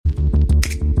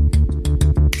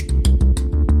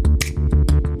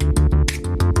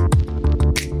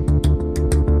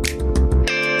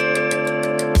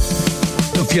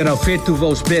Of je nou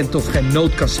virtuoos bent of geen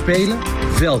noot kan spelen,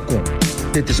 welkom.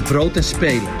 Dit is Brood en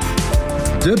Spelen.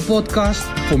 De podcast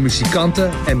voor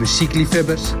muzikanten en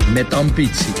muziekliefhebbers met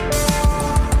ambitie.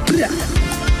 Ja.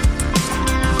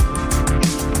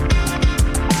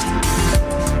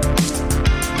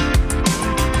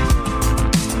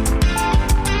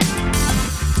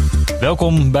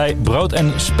 Welkom bij Brood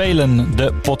en Spelen,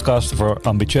 de podcast voor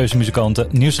ambitieuze muzikanten,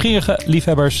 nieuwsgierige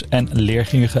liefhebbers en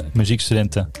leergierige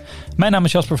muziekstudenten. Mijn naam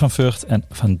is Jasper van Vught en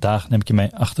vandaag neem ik je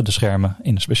mee achter de schermen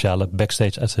in een speciale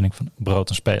backstage-uitzending van Brood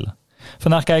en Spelen.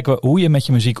 Vandaag kijken we hoe je met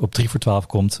je muziek op 3 voor 12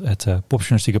 komt, het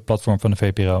popjournalistieke platform van de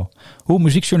VPRO. Hoe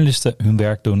muziekjournalisten hun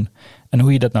werk doen en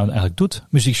hoe je dat nou eigenlijk doet,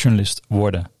 muziekjournalist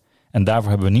worden. En daarvoor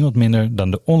hebben we niemand minder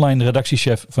dan de online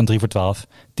redactiechef van 3 voor 12,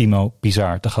 Timo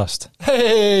Bizar, te gast.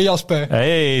 Hey Jasper.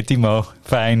 Hey Timo,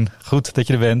 fijn. Goed dat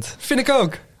je er bent. Vind ik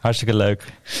ook. Hartstikke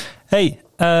leuk. Hey,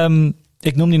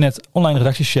 ik noemde je net online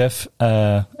redactiechef.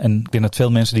 En ik denk dat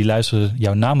veel mensen die luisteren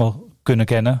jouw naam al kunnen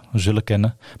kennen, zullen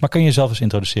kennen. Maar kan je jezelf eens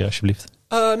introduceren alsjeblieft?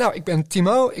 Nou, ik ben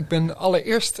Timo. Ik ben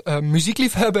allereerst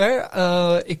muziekliefhebber.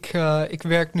 Ik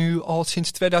werk nu al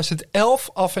sinds 2011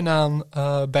 af en aan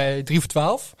bij 3 voor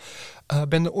 12.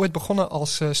 Ben er ooit begonnen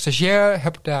als stagiair.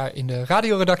 Heb daar in de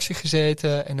radioredactie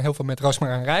gezeten. En heel veel met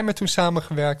Roosmarijn Rijmer toen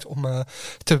samengewerkt. Om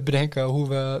te bedenken hoe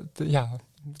we de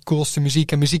coolste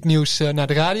muziek en muzieknieuws naar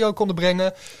de radio konden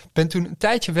brengen. Ben toen een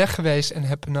tijdje weg geweest en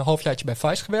heb een halfjaartje bij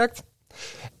Vice gewerkt.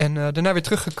 En daarna weer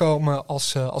teruggekomen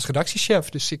als redactiechef.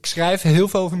 Dus ik schrijf heel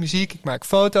veel over muziek. Ik maak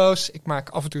foto's. Ik maak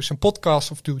af en toe eens een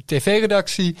podcast of doe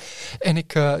tv-redactie. En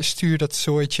ik stuur dat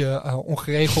soortje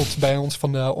ongeregeld bij ons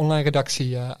van de online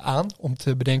redactie aan. Om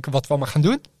te bedenken wat we allemaal gaan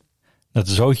doen. Dat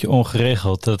zootje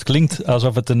ongeregeld. Dat klinkt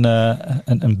alsof het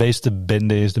een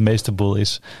beestenbende is. De meeste boel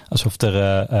is. Alsof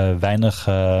er weinig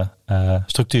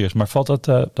structuur is. Maar valt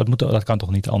dat kan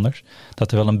toch niet anders?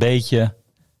 Dat er wel een beetje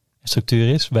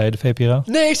structuur is bij de VPRO?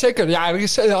 Nee, zeker. Ja, er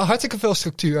is hartstikke veel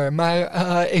structuur. Maar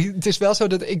het is wel zo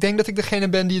dat ik denk dat ik degene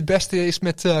ben die het beste is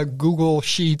met Google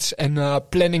Sheets en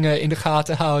planningen in de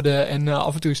gaten houden. En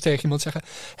af en toe eens tegen iemand zeggen: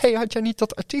 hey, had jij niet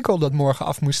dat artikel dat morgen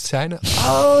af moest zijn?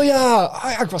 Oh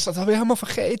ja, ik was dat alweer helemaal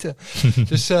vergeten.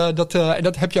 Dus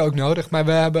dat heb je ook nodig. Maar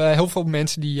we hebben heel veel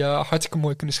mensen die hartstikke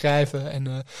mooi kunnen schrijven.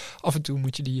 En af en toe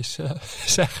moet je die eens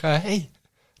zeggen: hey,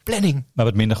 planning. Maar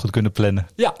wat minder goed kunnen plannen.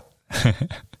 Ja.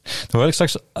 Daar wil ik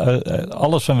straks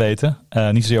alles van weten.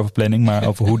 Niet zozeer over planning, maar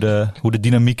over hoe de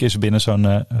dynamiek is binnen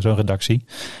zo'n redactie.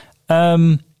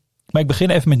 Maar ik begin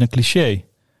even met een cliché.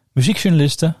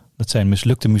 Muziekjournalisten, dat zijn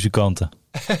mislukte muzikanten.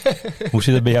 Hoe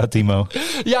zit het bij jou, Timo?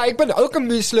 Ja, ik ben ook een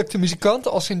mislukte muzikant.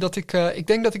 Als in dat ik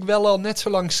denk dat ik wel al net zo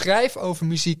lang schrijf over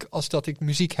muziek als dat ik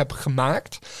muziek heb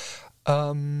gemaakt.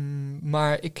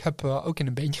 Maar ik heb ook in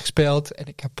een bandje gespeeld. En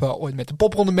ik heb ooit met de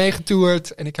popronde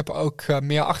meegetoerd. En ik heb ook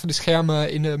meer achter de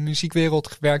schermen in de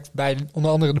muziekwereld gewerkt. Bij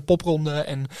onder andere de popronde.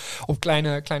 En op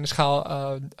kleine schaal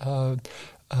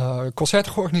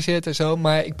concerten georganiseerd en zo.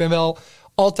 Maar ik ben wel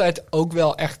altijd ook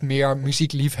wel echt meer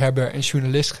muziekliefhebber en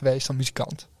journalist geweest dan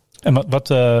muzikant. En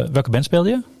welke band speelde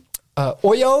je?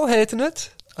 Oyo heette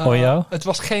het. Oyo? Het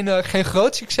was geen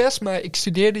groot succes, maar ik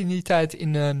studeerde in die tijd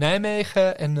in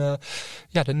Nijmegen. En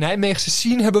de Nijmeegse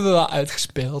scene hebben we wel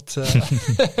uitgespeeld.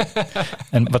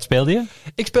 En wat speelde je?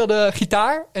 Ik speelde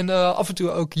gitaar en af en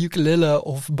toe ook ukulele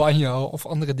of banjo of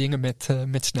andere dingen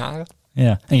met snaren.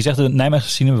 Ja, en je zegt de Nijmeegse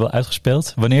scene hebben we wel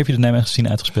uitgespeeld. Wanneer heb je de Nijmeegse scene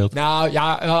uitgespeeld? Nou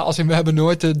ja, we hebben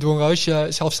nooit de Doornroosje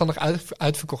zelfstandig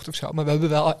uitverkocht of zo. Maar we hebben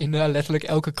wel in letterlijk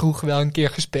elke kroeg wel een keer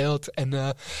gespeeld.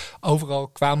 En overal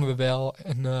kwamen we wel.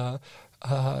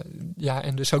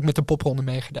 En dus ook met de popronde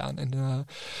meegedaan. En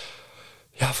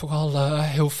vooral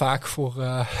heel vaak voor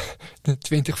de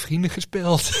 20 vrienden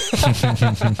gespeeld.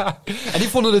 En die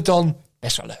vonden het dan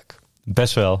best wel leuk.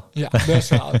 Best wel. Ja, best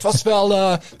wel. Het was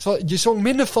wel, je zong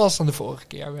minder vast dan de vorige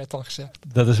keer, werd dan gezegd.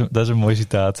 Dat is een mooi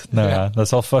citaat. Nou ja, dat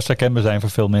zal vast herkenbaar zijn voor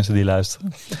veel mensen die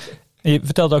luisteren. En je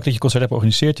vertelde ook dat je concert hebt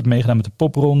georganiseerd. Je hebt meegedaan met de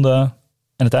popronde.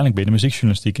 En uiteindelijk ben je de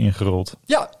muziekjournalistiek ingerold.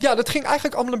 Ja, dat ging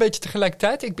eigenlijk allemaal een beetje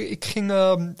tegelijkertijd.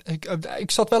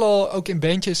 Ik zat wel al ook in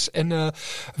bandjes en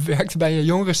werkte bij een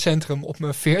jongerencentrum op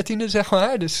mijn 14e, zeg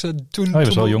maar. Dus toen. Je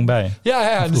was wel jong bij.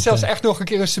 Ja, dus zelfs echt nog een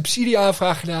keer een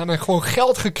subsidieaanvraag gedaan en gewoon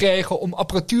geld gekregen om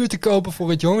apparatuur te kopen voor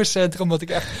het jongerencentrum. Wat ik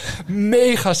echt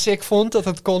mega sick vond dat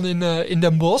het kon in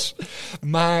Den Bosch.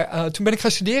 Maar toen ben ik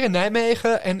gaan studeren in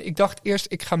Nijmegen en ik dacht eerst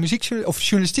ik ga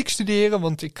journalistiek studeren,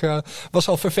 want ik was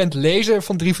al fervent lezer van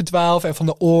 3 voor 12 en van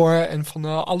de Oor en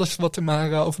van alles wat er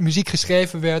maar over muziek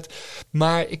geschreven werd.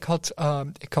 Maar ik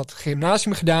had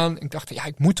gymnasium gedaan. Ik dacht,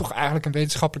 ik moet toch eigenlijk een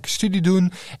wetenschappelijke studie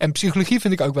doen. En psychologie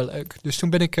vind ik ook wel leuk. Dus toen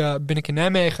ben ik in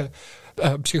Nijmegen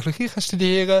psychologie gaan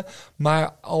studeren.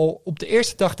 Maar al op de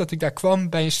eerste dag dat ik daar kwam,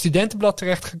 bij een studentenblad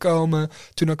terechtgekomen.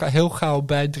 Toen ook al heel gauw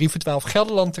bij 3 voor 12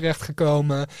 Gelderland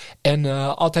terechtgekomen. En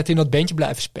altijd in dat bandje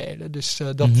blijven spelen. Dus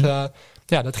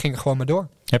dat ging gewoon maar door.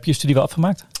 Heb je je studie wel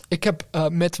afgemaakt? Ik heb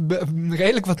met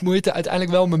redelijk wat moeite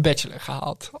uiteindelijk wel mijn bachelor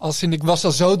gehaald. Als in, ik was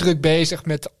al zo druk bezig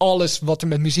met alles wat er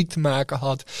met muziek te maken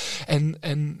had.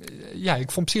 En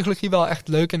ik vond psychologie wel echt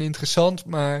leuk en interessant.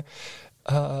 Maar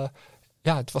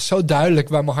het was zo duidelijk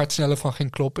waar mijn hart sneller van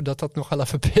ging kloppen, dat nog wel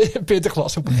even pittig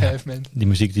was op een gegeven moment. Die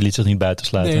muziek die liet zich niet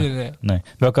buitensluiten. Nee.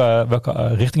 Welke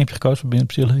richting heb je gekozen binnen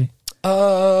psychologie?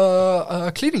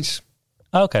 Klinisch.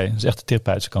 Oké, dat is echt de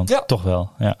therapeutische kant. Ja. Toch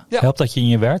wel, ja. Ja. Helpt dat je in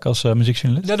je werk als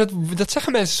muziekjournalist? Ja, dat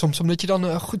zeggen mensen soms, omdat je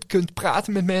dan goed kunt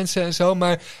praten met mensen en zo.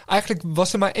 Maar eigenlijk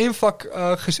was er maar één vak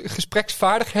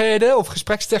gespreksvaardigheden of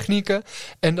gesprekstechnieken.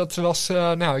 En dat was,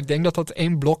 ik denk dat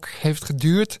 1 blok heeft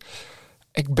geduurd.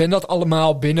 Ik ben dat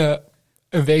allemaal binnen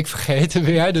een week vergeten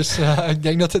weer. Dus ik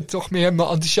denk dat het toch meer mijn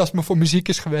enthousiasme voor muziek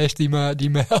is geweest die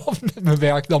me helpt met mijn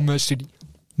werk dan mijn studie.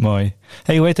 Mooi.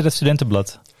 Hey, hoe heette dat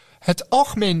studentenblad? Het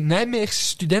Algemeen Nijmeegse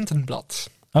Studentenblad.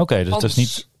 Oké, dus het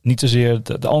is niet zozeer,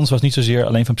 de Ans was niet zozeer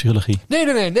alleen van psychologie.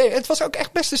 Nee. Het was ook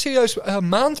echt best een serieus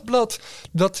maandblad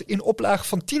dat in oplage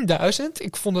van 10.000.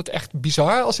 Ik vond het echt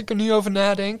bizar als ik er nu over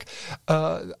nadenk.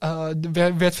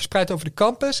 Werd verspreid over de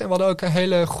campus. En we hadden ook een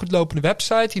hele goed lopende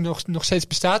website die nog steeds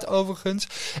bestaat overigens.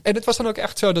 En het was dan ook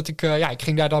echt zo dat ik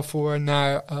ging daar dan voor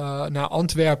naar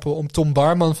Antwerpen om Tom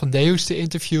Barman van Deus te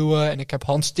interviewen. En ik heb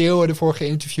Hans Steeuwen ervoor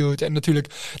geïnterviewd. En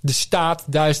natuurlijk de staat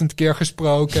 1000 keer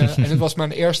gesproken. En het was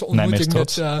mijn eerste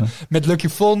ontmoeting met Lucky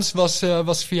Fons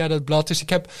was via dat blad. Dus ik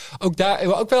heb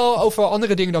ook wel over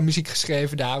andere dingen dan muziek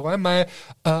geschreven daar hoor. Maar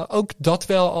ook dat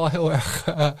wel al heel erg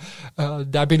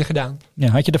daarbinnen gedaan. Ja,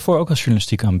 had je daarvoor ook als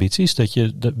journalistieke ambities dat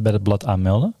je bij het blad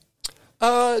aanmeldde?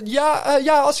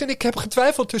 Ik heb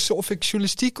getwijfeld tussen of ik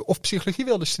journalistiek of psychologie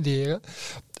wilde studeren.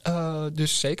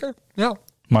 Dus zeker, ja.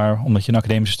 Maar omdat je een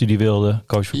academische studie wilde,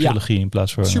 koos je voor psychologie in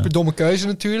plaats van... Super domme keuze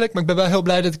natuurlijk. Maar ik ben wel heel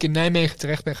blij dat ik in Nijmegen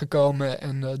terecht ben gekomen.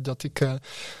 En dat ik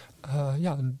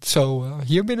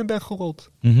hier binnen ben gerold.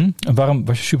 Mm-hmm. En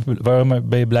waarom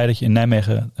ben je blij dat je in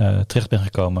Nijmegen terecht bent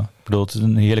gekomen? Ik bedoel, het is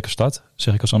een heerlijke stad,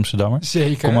 zeg ik als Amsterdammer.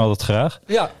 Zeker. Kom altijd graag.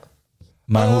 Ja.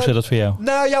 Maar hoe zit dat voor jou?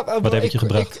 Wat heeft het je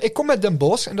gebracht? Ik kom met Den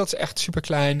Bosch en dat is echt super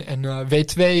klein. En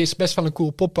W2 is best wel een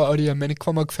cool poppodium. En ik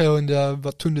kwam ook veel in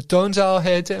wat toen de Toonzaal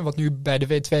heette. En wat nu bij de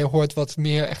W2 hoort, wat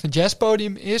meer echt een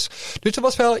jazzpodium is. Dus er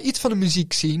was wel iets van de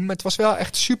muziek zien. Maar het was wel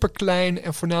echt super klein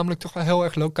en voornamelijk toch wel heel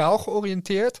erg lokaal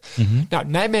georiënteerd. Mm-hmm. Nou,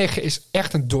 Nijmegen is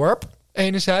echt een dorp.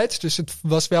 Enerzijds, dus het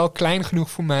was wel klein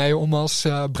genoeg voor mij om als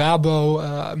Brabo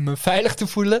me veilig te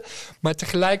voelen. Maar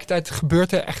tegelijkertijd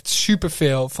gebeurt er echt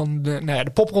superveel.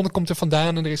 De popronde komt er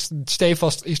vandaan en er is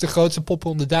Stefast is de grootste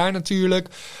popronde daar natuurlijk.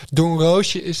 Don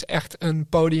Roosje is echt een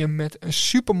podium met een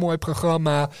supermooi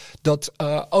programma dat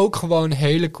ook gewoon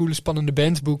hele coole spannende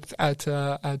bands boekt uit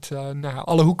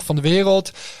alle hoeken van de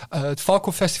wereld. Het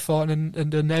Falco Festival en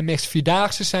de Nijmeegse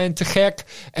Vierdaagse zijn te gek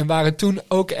en waren toen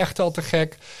ook echt al te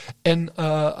gek. En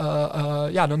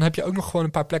dan heb je ook nog gewoon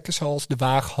een paar plekken zoals de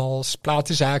Waaghals,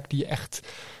 Platenzaak, die echt,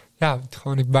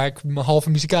 waar ik mijn halve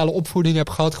muzikale opvoeding heb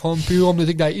gehad. Gewoon puur omdat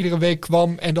ik daar iedere week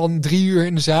kwam en dan 3 uur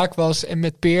in de zaak was en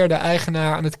met Peer, de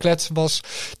eigenaar, aan het kletsen was,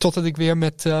 totdat ik weer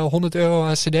met €100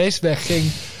 aan cd's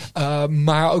wegging.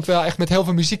 Maar ook wel echt met heel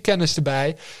veel muziekkennis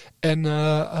erbij. En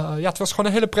het was gewoon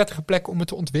een hele prettige plek om het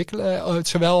te ontwikkelen.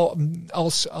 Zowel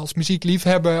als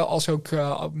muziekliefhebber als ook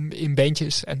in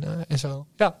bandjes en zo.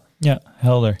 Ja,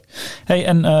 helder. Hey,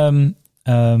 en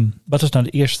wat is nou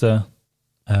de eerste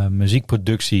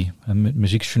muziekproductie,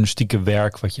 muziekjournalistieke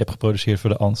werk wat je hebt geproduceerd voor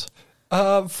de ANS?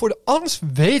 Voor de ANS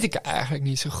weet ik eigenlijk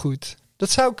niet zo goed.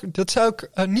 Dat zou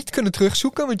ik niet kunnen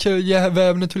terugzoeken. Want we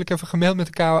hebben natuurlijk even gemaild met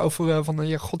elkaar over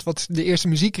wat is de eerste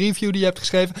muziekreview die je hebt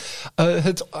geschreven.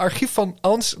 Het archief van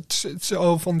ANS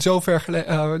van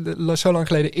zo lang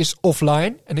geleden is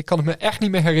offline. En ik kan het me echt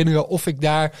niet meer herinneren of ik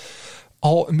daar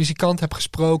al een muzikant heb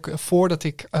gesproken voordat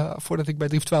ik bij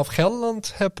 3 voor 12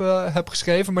 Gelderland heb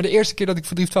geschreven. Maar de eerste keer dat ik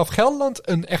voor 3 voor 12 Gelderland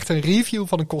een review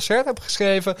van een concert heb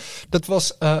geschreven, dat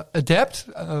was Adapt,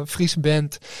 Friese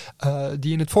band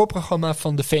die in het voorprogramma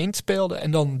van The Faint speelde.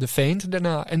 En dan The Faint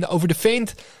daarna. En over The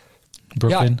Faint,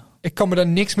 Brooklyn. Ik kan me daar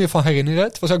niks meer van herinneren.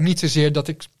 Het was ook niet zozeer dat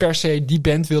ik per se die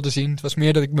band wilde zien. Het was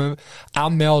meer dat ik me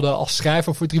aanmeldde als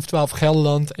schrijver voor 3 voor 12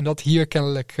 Gelderland. En dat hier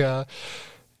kennelijk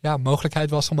mogelijkheid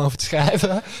was om over te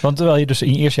schrijven. Want terwijl je dus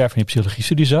in je eerste jaar van je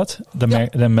psychologie-studie zat,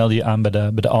 dan meldde je aan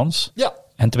bij de ANS. Ja.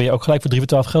 En toen ben je ook gelijk voor 3 voor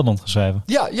 12 Gelderland geschreven.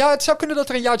 Ja, het zou kunnen dat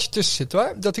er een jaartje tussen zit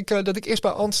hoor. Dat ik eerst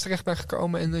bij Ans terecht ben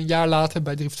gekomen en een jaar later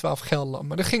bij 3 voor 12 Gelderland.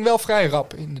 Maar dat ging wel vrij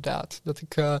rap inderdaad. Dat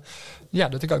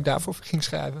ik ook daarvoor ging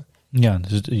schrijven. Ja,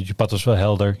 dus je pad was wel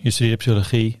helder. Je studeerde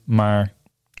psychologie, maar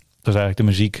dat was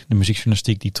eigenlijk de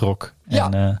muziekjournalistiek die trok.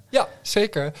 Ja,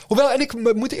 zeker. Hoewel, en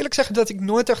ik moet eerlijk zeggen dat ik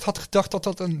nooit echt had gedacht dat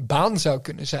dat een baan zou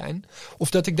kunnen zijn. Of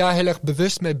dat ik daar heel erg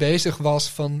bewust mee bezig was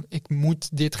van ik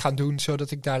moet dit gaan doen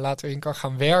zodat ik daar later in kan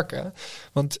gaan werken.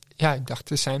 Want ja, ik dacht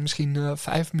er zijn misschien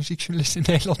 5 muziekjournalisten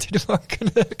in Nederland die ervan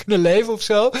kunnen leven of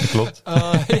zo. Dat klopt.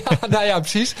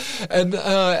 Precies.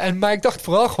 Maar ik dacht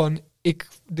vooral gewoon,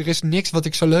 er is niks wat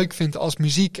ik zo leuk vind als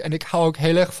muziek. En ik hou ook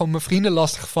heel erg van mijn vrienden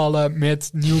lastigvallen met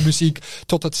nieuwe muziek.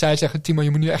 Totdat zij zeggen, Timo,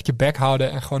 je moet nu echt je bek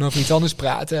houden en gewoon over iets anders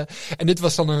praten. En dit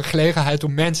was dan een gelegenheid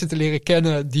om mensen te leren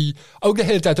kennen die ook de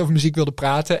hele tijd over muziek wilden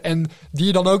praten. En die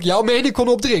je dan ook jouw mening kon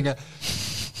opdringen.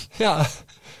 Ja.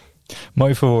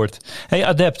 Mooi verwoord. Hey,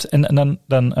 Adept. En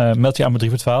dan meld je aan bij 3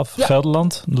 voor 12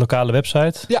 Gelderland, de lokale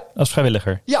website. Ja. Als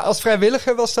vrijwilliger. Ja, als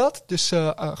vrijwilliger was dat. Dus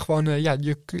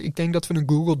ik denk dat we een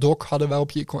Google Doc hadden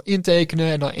waarop je kon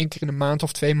intekenen. En dan 1 keer in een maand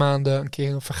of 2 maanden een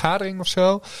keer een vergadering of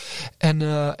zo.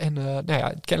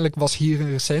 Kennelijk was hier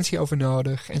een recensie over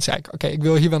nodig. En zei ik, oké, ik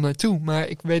wil hier wel naartoe. Maar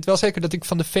ik weet wel zeker dat ik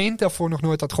Van de Veen daarvoor nog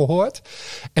nooit had gehoord.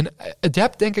 En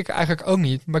Adept denk ik eigenlijk ook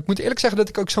niet. Maar ik moet eerlijk zeggen dat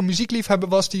ik ook zo'n muziekliefhebber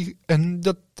was en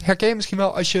dat herken je misschien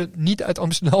wel als je niet uit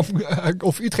Amsterdam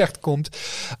of Utrecht komt.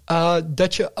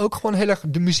 Dat je ook gewoon heel erg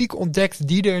de muziek ontdekt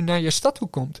die er naar je stad toe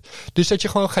komt. Dus dat je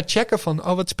gewoon gaat checken van,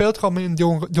 wat speelt er allemaal in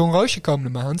Don Roosje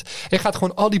komende maand? En je gaat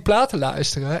gewoon al die platen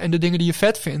luisteren en de dingen die je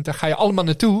vet vindt, daar ga je allemaal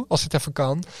naartoe, als het even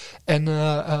kan. En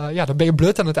dan ben je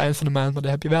blut aan het eind van de maand, maar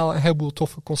dan heb je wel een heleboel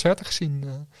toffe concerten gezien.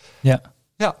 Ja.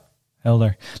 Ja.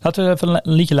 Helder. Laten we even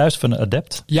een liedje luisteren van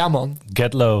Adept. Ja, man.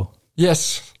 Get Low.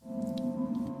 Yes.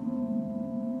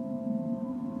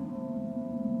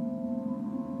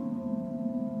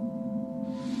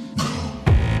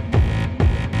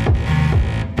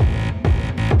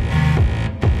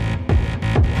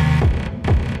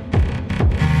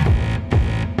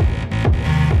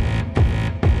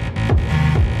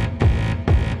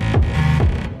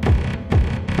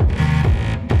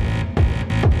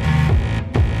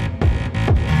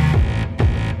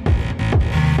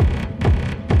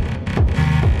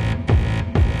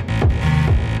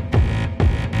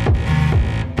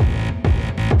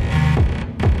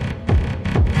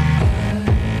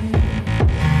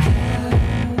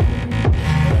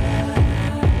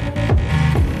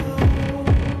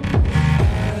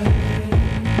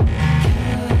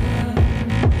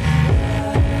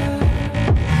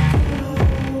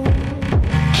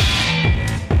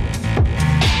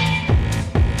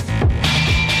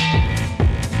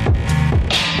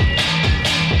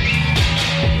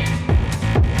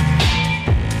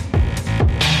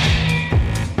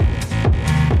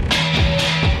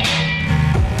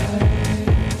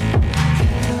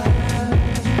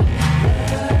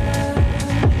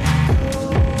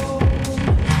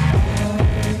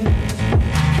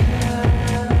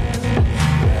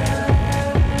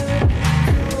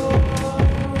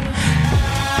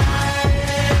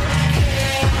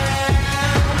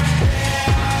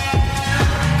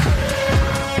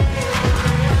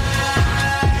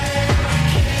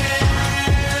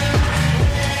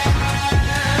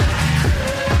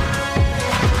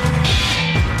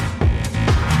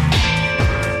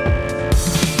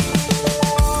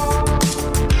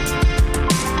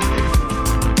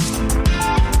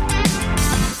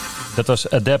 Dat was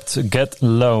Adept, Get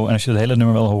Low. En als je het hele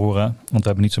nummer wil horen, want we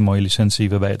hebben niet zo'n mooie licentie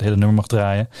waarbij je het hele nummer mag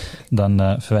draaien,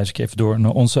 dan verwijs ik je even door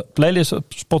naar onze playlist op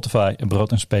Spotify.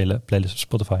 Brood en Spelen, playlist op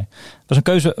Spotify. Dat was een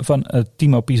keuze van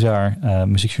Timo Pizar,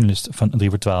 muziekjournalist van 3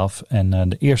 voor 12. En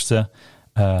de eerste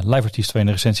live artiest waar je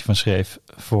een recensie van schreef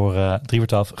voor 3 voor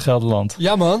 12 Gelderland.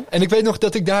 Ja man, en ik weet nog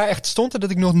dat ik daar echt stond en dat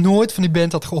ik nog nooit van die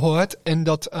band had gehoord. En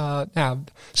dat,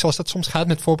 zoals dat soms gaat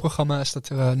met voorprogramma's, dat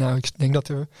er, ik denk dat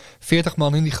er 40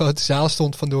 man in die grote zaal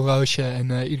stond van Don Roosje.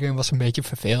 En iedereen was een beetje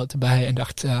verveeld erbij en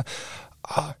dacht,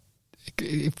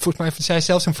 volgens mij zei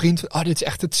zelfs een vriend, dit is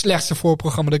echt het slechtste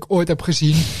voorprogramma dat ik ooit heb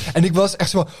gezien. En ik was echt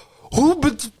zo, hoe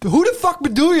de fuck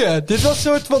bedoel je? Dit was een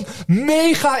soort van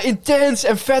mega intens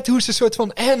en vet. Hoe ze een soort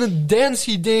van en een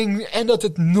dancey ding. En dat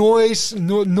het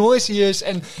noisy is.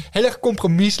 En heel erg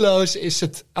compromisloos is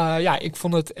het. Ik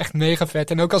vond het echt mega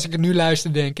vet. En ook als ik het nu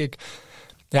luister, denk ik,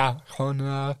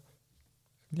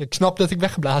 ik snap dat ik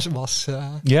weggeblazen was.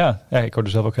 Ja, ik hoorde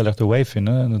zelf ook heel erg de wave in.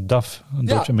 Een DAF, een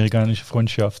Duits-Amerikanische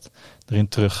Freundschaft, erin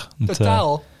terug.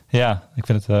 Totaal. Ja, ik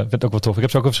vind het ook wel tof. Ik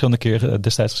heb ze ook een verschillende keren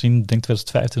destijds gezien. Ik denk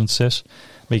 2005, 2006.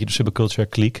 Een beetje de subculture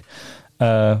clique.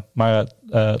 Maar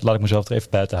laat ik mezelf er even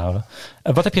buiten houden.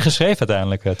 Wat heb je geschreven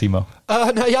uiteindelijk, Timo?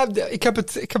 Ik heb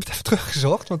het even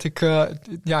teruggezocht. Want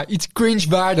iets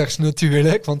cringe-waardigs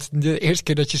natuurlijk. Want de eerste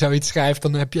keer dat je zoiets schrijft,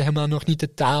 dan heb je helemaal nog niet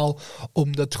de taal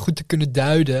om dat goed te kunnen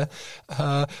duiden.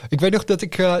 Ik weet nog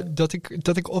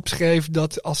dat ik opschreef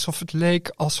dat alsof het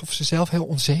leek alsof ze zelf heel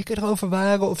onzeker erover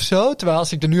waren of zo. Terwijl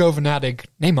als ik er nu over nadenk,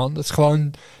 nee man, dat is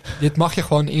gewoon, dit mag je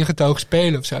gewoon ingetogen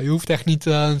spelen of zo. Je hoeft echt niet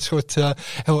een soort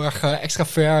heel erg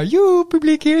extravert, joe,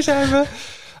 publiek, hier zijn we.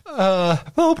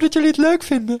 We hopen dat jullie het leuk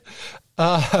vinden.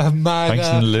 Handjes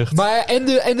in de lucht. Maar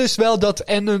en dus wel dat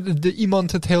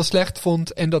iemand het heel slecht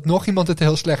vond en dat nog iemand het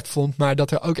heel slecht vond, maar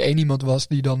dat er ook één iemand was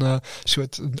die dan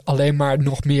soort alleen maar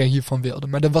nog meer hiervan wilde.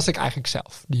 Maar dat was ik eigenlijk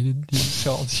zelf, die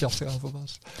zo enthousiast erover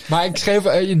was. Maar ik schreef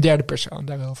in derde persoon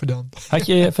daarover dan. Had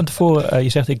je van tevoren, je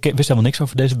zegt ik wist helemaal niks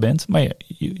over deze band, maar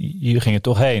je ging er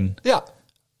toch heen. Ja.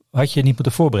 Had je niet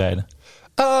moeten voorbereiden?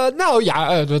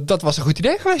 Dat was een goed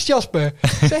idee geweest, Jasper.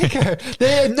 Zeker.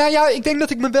 Ik denk dat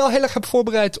ik me wel heel erg heb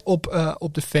voorbereid op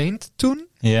de Faint toen.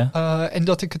 Yeah. En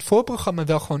dat ik het voorprogramma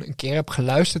wel gewoon een keer heb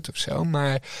geluisterd of zo.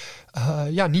 Maar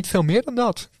niet veel meer dan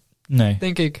dat. Nee.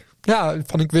 Denk ik. Ja,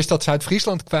 ik wist dat ze uit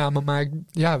Friesland kwamen. Maar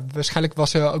waarschijnlijk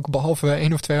was er ook behalve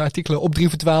 1 of 2 artikelen op 3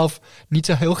 voor 12 niet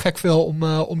zo heel gek veel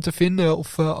om te vinden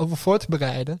of over voor te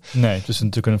bereiden. Nee, het is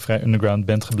natuurlijk een vrij underground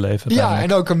band gebleven. Ja,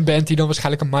 en ook een band die dan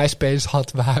waarschijnlijk een MySpace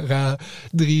had waar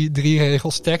 3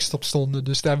 regels tekst op stonden.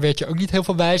 Dus daar werd je ook niet heel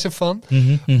veel wijzer van.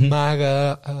 Mm-hmm. Maar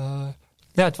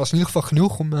het was in ieder geval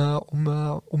genoeg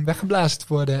om weggeblazen te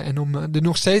worden. En om er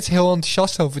nog steeds heel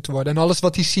enthousiast over te worden. En alles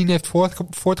wat die scene heeft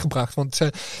voortgebracht. Want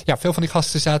veel van die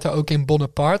gasten zaten ook in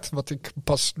Bonaparte. Wat ik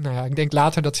pas, ik denk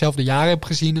later datzelfde jaar heb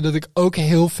gezien. En dat ik ook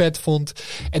heel vet vond.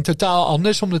 En totaal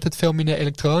anders, omdat het veel minder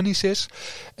elektronisch is.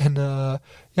 En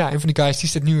een van die guys die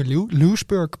zit nu in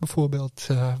Lewisburg bijvoorbeeld.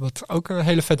 Wat ook een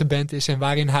hele vette band is. En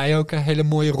waarin hij ook een hele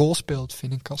mooie rol speelt,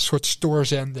 vind ik. Als soort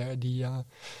stoorzender die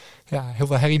heel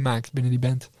veel herrie maakt binnen die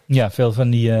band. Ja, veel van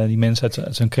die mensen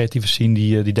uit zo'n creatieve scene,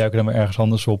 die duiken dan weer ergens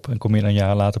anders op. En kom je dan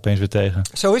jaren later opeens weer tegen.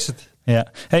 Zo is het. Ja.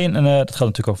 Hey, en dat geldt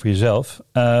natuurlijk ook voor jezelf.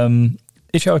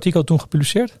 Is jouw artikel toen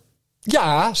gepubliceerd?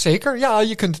 Ja, zeker. Ja,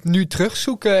 je kunt het nu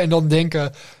terugzoeken en dan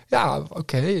denken,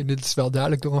 oké, dit is wel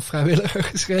duidelijk door een vrijwilliger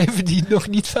geschreven die nog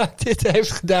niet vaak dit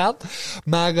heeft gedaan.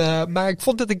 Maar ik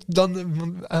vond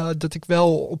dat ik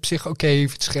wel op zich oké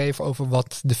schreef over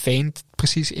wat de Faint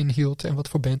precies inhield en wat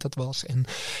voor band dat was. En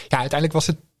uiteindelijk was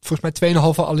het volgens mij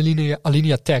 2,5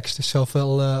 alinea tekst. Dus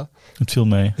zoveel. Het viel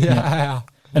mee. Ja.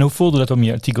 En hoe voelde dat om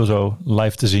je artikel zo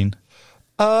live te zien?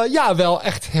 Wel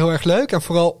echt heel erg leuk. En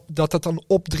vooral dat het dan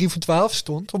op 3 voor 12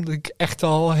 stond. Omdat ik echt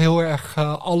al heel erg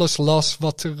alles las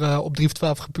wat er op 3 voor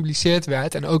 12 gepubliceerd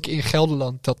werd. En ook in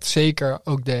Gelderland dat zeker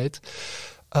ook deed.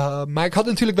 Maar ik had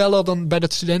natuurlijk wel al dan bij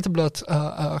dat studentenblad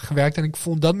gewerkt. En ik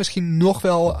vond dat misschien nog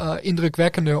wel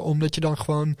indrukwekkender. Omdat je dan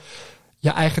gewoon je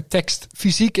eigen tekst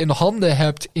fysiek in de handen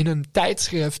hebt in een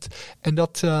tijdschrift. En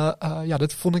dat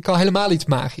vond ik al helemaal iets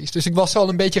magisch. Dus ik was al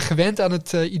een beetje gewend aan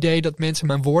het idee dat mensen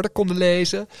mijn woorden konden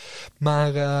lezen.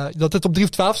 Maar dat het op 3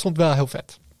 voor 12 stond wel heel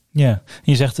vet. Ja,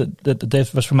 je zegt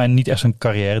dat was voor mij niet echt zo'n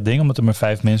carrière ding. Omdat er maar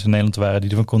 5 mensen in Nederland waren die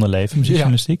ervan konden leven,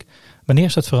 muziekjournalistiek. Ja. Wanneer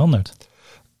is dat veranderd?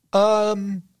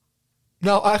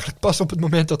 Eigenlijk pas op het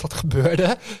moment dat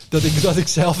gebeurde. Dat ik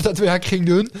zelf dat werk ging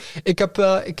doen.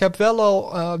 Ik heb wel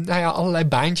al allerlei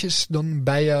baantjes. Dan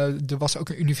er was ook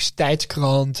een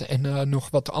universiteitskrant. En nog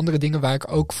wat andere dingen waar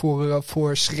ik ook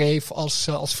voor schreef als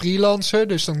freelancer.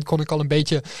 Dus dan kon ik al een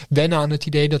beetje wennen aan het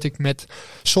idee dat ik met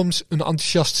soms een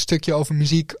enthousiast stukje over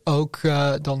muziek ook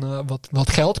wat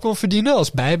geld kon verdienen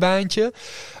als bijbaantje.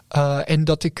 En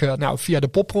dat ik via de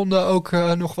popronde ook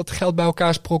nog wat geld bij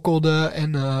elkaar sprokkelde.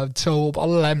 En zo op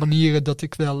allerlei manieren dat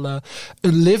ik wel een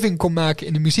living kon maken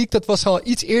in de muziek. Dat was al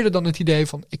iets eerder dan het idee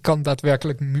van ik kan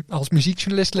daadwerkelijk als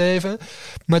muziekjournalist leven.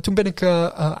 Maar toen ben ik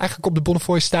eigenlijk op de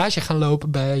Bonnefoy stage gaan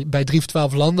lopen bij 3 voor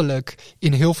 12 landelijk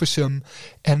in Hilversum.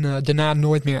 En daarna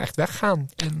nooit meer echt weggaan.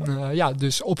 En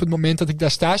dus op het moment dat ik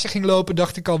daar stage ging lopen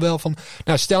dacht ik al wel van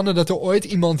stel nou dat er ooit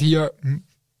iemand hier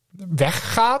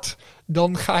weggaat,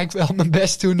 dan ga ik wel mijn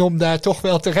best doen om daar toch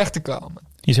wel terecht te komen.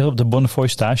 Je zegt op de Bonnefoy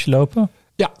stage lopen?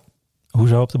 Ja.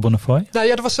 Hoezo op de Bonnefoy?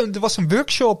 Er was een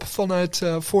workshop vanuit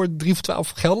voor 3 voor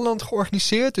 12 Gelderland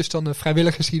georganiseerd. Dus dan de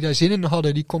vrijwilligers die daar zin in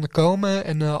hadden, die konden komen.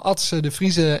 En Adse de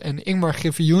Vrieze en Ingmar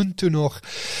Griffioen toen nog,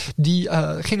 die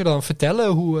gingen dan vertellen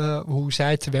hoe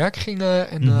zij te werk gingen.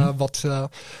 En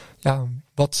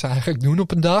wat ze eigenlijk doen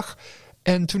op een dag.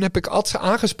 En toen heb ik Adse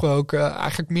aangesproken,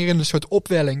 eigenlijk meer in een soort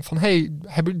opwelling van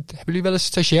hebben jullie wel eens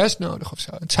stagiairs nodig of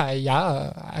zo? Het zei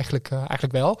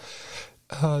eigenlijk wel.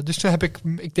 Dus toen heb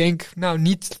ik denk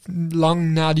niet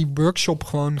lang na die workshop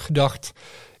gewoon gedacht,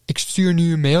 ik stuur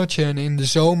nu een mailtje en in de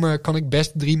zomer kan ik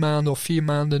best 3 maanden of 4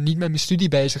 maanden niet met mijn studie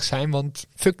bezig zijn, want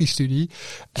fuck die studie.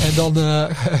 En dan,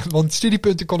 want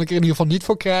studiepunten kon ik er in ieder geval niet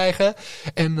voor krijgen.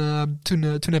 En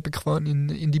toen heb ik gewoon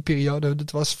in die periode,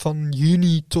 dat was van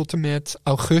juni tot en met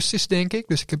augustus, denk ik.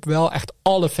 Dus ik heb wel echt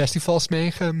alle festivals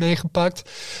meegepakt.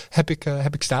 Heb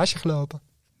ik stage gelopen.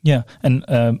 Ja, en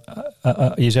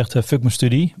je zegt fuck mijn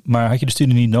studie, maar had je de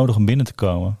studie niet nodig om binnen te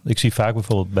komen? Ik zie vaak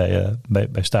bijvoorbeeld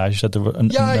bij stages dat er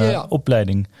een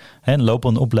opleiding, een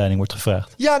lopende opleiding wordt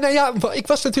gevraagd. Ja, nou ja, ik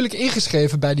was natuurlijk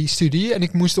ingeschreven bij die studie en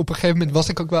ik moest op een gegeven moment, was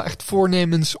ik ook wel echt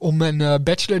voornemens om mijn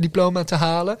bachelordiploma te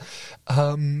halen.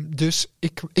 Dus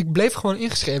ik bleef gewoon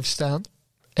ingeschreven staan.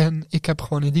 En ik heb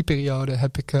gewoon in die periode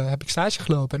heb ik stage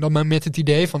gelopen. En dan maar met het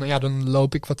idee van, dan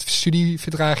loop ik wat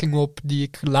studievertraging op die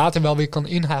ik later wel weer kan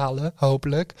inhalen,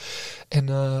 hopelijk. En,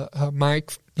 maar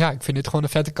ik vind dit gewoon een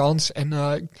vette kans. En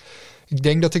ik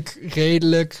denk dat ik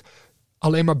redelijk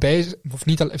alleen maar bezig, of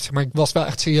niet alleen, zeg maar, ik was wel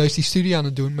echt serieus die studie aan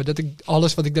het doen. Maar dat ik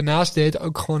alles wat ik daarnaast deed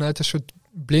ook gewoon uit een soort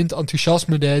blind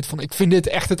enthousiasme deed. Van ik vind dit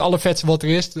echt het allervetste wat er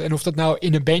is. En of dat nou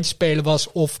in een bandje spelen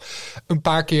was of een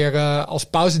paar keer als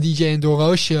pauze-dj in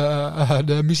Doornroosje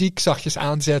de muziek zachtjes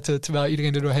aanzetten terwijl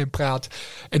iedereen er doorheen praat.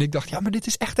 En ik dacht, maar dit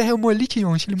is echt een heel mooi liedje,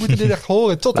 jongens. Jullie moeten dit echt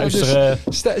horen. Tot aan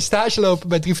dus stage lopen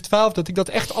bij 3 voor 12. Dat ik dat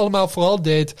echt allemaal vooral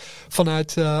deed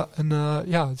vanuit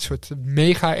een soort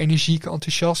mega energieke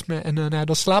enthousiasme. En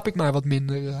dan slaap ik maar wat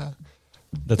minder.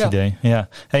 Dat idee, ja.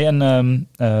 Hey, en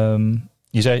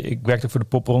je zei, ik werkte voor de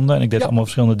popronde en ik deed allemaal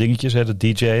verschillende dingetjes, dat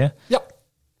DJ'en. Ja.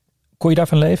 Kon je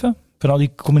daarvan leven? Van al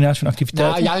die combinatie van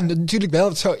activiteiten? Nou ja, natuurlijk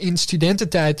wel. Zo in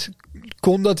studententijd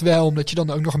kon dat wel, omdat je dan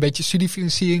ook nog een beetje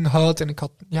studiefinanciering had. En ik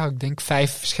had, ik denk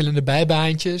 5 verschillende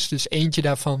bijbaantjes. Dus eentje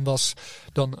daarvan was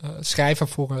dan schrijven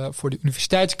voor de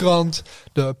universiteitskrant.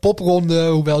 De popronde,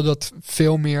 hoewel dat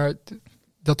veel meer,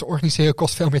 dat te organiseren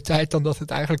kost veel meer tijd dan dat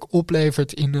het eigenlijk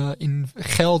oplevert in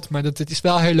geld. Maar het is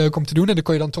wel heel leuk om te doen. En daar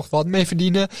kon je dan toch wat mee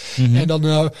verdienen. Mm-hmm. En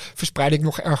dan verspreid ik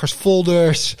nog ergens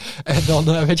folders. En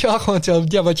dan weet je wel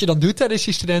gewoon wat je dan doet tijdens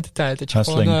je studententijd. Dat je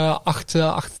gewoon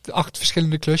 8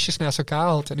 verschillende klusjes naast elkaar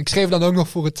had. En ik schreef dan ook nog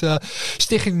voor het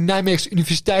Stichting Nijmeegs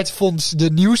Universiteitsfonds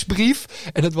de nieuwsbrief.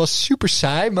 En dat was super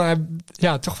saai. Maar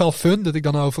toch wel fun dat ik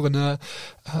dan over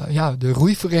de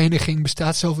roeivereniging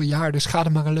bestaat zoveel jaar. Dus ga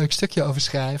er maar een leuk stukje over schrijven.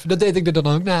 Dat deed ik er dan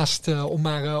ook naast om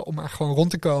maar gewoon rond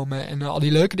te komen en al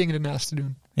die leuke dingen ernaast te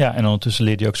doen. Ja, en ondertussen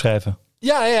leerde je ook schrijven.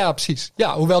 Ja, precies.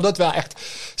 Ja, hoewel dat wel echt,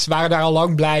 ze waren daar al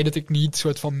lang blij dat ik niet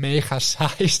soort van mega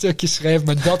saai stukjes schreef,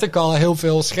 maar dat ik al heel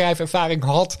veel schrijfervaring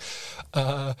had.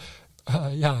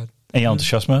 En je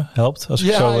enthousiasme helpt? Als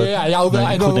ik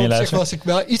hoewel op zich was ik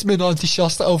wel iets minder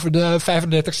enthousiast over de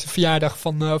 35e verjaardag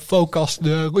van Focus,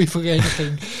 de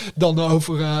roeivereniging, dan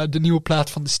over de nieuwe plaat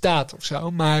van de staat of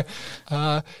zo. Maar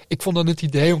ik vond dan het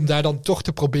idee om daar dan toch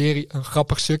te proberen een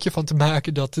grappig stukje van te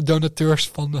maken, dat de donateurs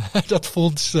van dat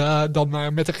fonds dan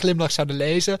maar met een glimlach zouden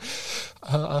lezen.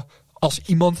 Als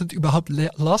iemand het überhaupt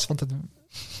las, want het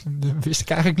wist ik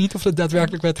eigenlijk niet of het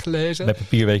daadwerkelijk werd gelezen. Bij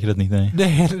papier weet je dat niet, nee.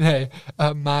 Nee.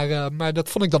 Maar dat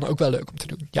vond ik dan ook wel leuk om te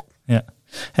doen, ja.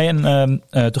 Hey, en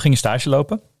toen ging je stage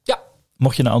lopen? Ja.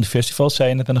 Mocht je naar al die festivals, zei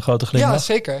je net, met een grote glimlach? Ja,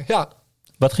 zeker, ja.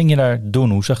 Wat ging je daar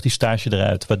doen? Hoe zag die stage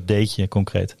eruit? Wat deed je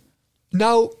concreet?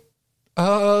 Nou,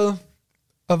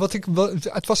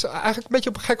 het was eigenlijk een beetje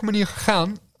op een gekke manier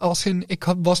gegaan. Als in, ik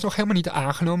was nog helemaal niet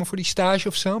aangenomen voor die stage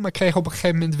of zo. Maar ik kreeg op een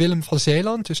gegeven moment Willem van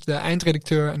Zeeland, dus de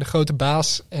eindredacteur en de grote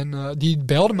baas. En die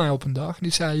belde mij op een dag.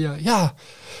 Die zei,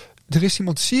 er is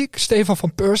iemand ziek. Stefan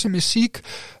van Persum is ziek.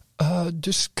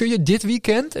 Dus kun je dit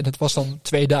weekend, en dat was dan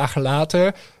 2 dagen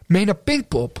later, mee naar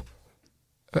Pinkpop?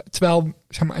 Terwijl,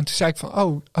 zeg maar, en toen zei ik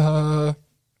van,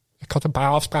 ik had een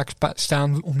paar afspraken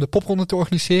staan om de popronde te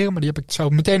organiseren. Maar die heb ik zo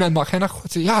meteen uit mijn agenda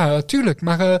gegooid. Ja, tuurlijk,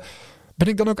 maar ben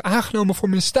ik dan ook aangenomen voor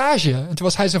mijn stage? En toen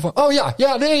was hij zo van,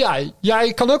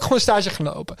 jij kan ook gewoon stage gaan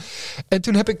lopen. En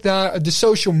toen heb ik daar de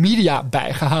social media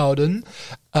bijgehouden.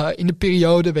 In de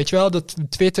periode, weet je wel, dat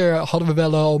Twitter hadden we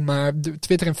wel al, maar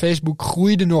Twitter en Facebook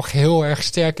groeiden nog heel erg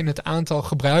sterk in het aantal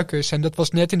gebruikers. En dat was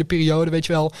net in de periode, weet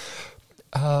je wel,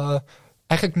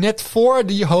 eigenlijk net voor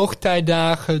die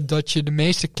hoogtijdagen dat je de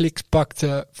meeste kliks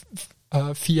pakte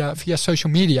via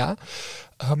social media.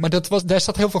 Maar daar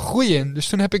zat heel veel groei in. Dus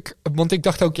toen heb ik, want ik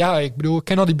dacht ook, ik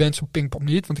ken al die bands op Pinkpop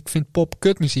niet, want ik vind pop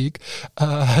kutmuziek.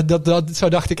 Zo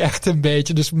dacht ik echt een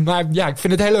beetje. Dus, maar ik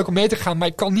vind het heel leuk om mee te gaan, maar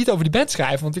ik kan niet over die band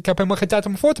schrijven, want ik heb helemaal geen tijd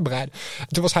om me voor te bereiden. En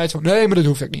toen was hij zo, nee, maar dat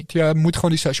hoeft ook niet. Je moet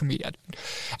gewoon die social media doen.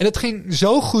 En dat ging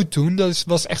zo goed toen, dat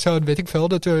was echt zo, weet ik veel,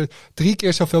 dat er 3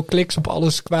 keer zoveel kliks op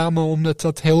alles kwamen, omdat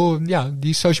dat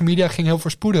die social media ging heel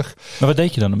voorspoedig. Maar wat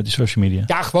deed je dan met die social media?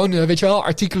 Ja, gewoon, weet je wel,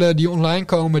 artikelen die online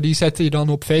komen, die zette je dan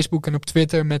begonnen op Facebook en op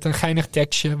Twitter met een geinig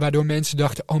tekstje, waardoor mensen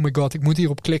dachten, oh my god, ik moet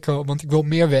hierop klikken, want ik wil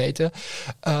meer weten.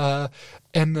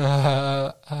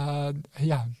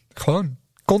 Gewoon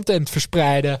content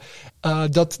verspreiden.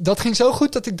 Dat ging zo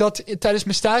goed dat ik dat tijdens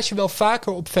mijn stage wel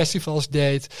vaker op festivals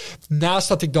deed. Naast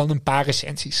dat ik dan een paar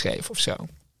recensies schreef of zo.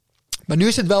 Maar nu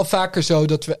is het wel vaker zo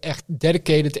dat we echt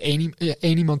dedicated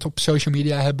één iemand op social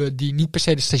media hebben die niet per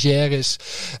se de stagiair is.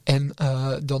 En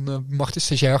dan mag de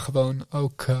stagiair gewoon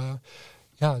ook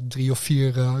 3 of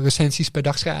 4 recensies per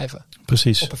dag schrijven.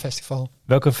 Precies. Op een festival.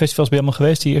 Welke festivals ben je allemaal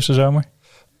geweest die eerste zomer?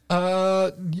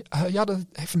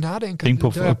 Even nadenken.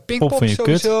 Pinkpop van je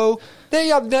sowieso. Nee,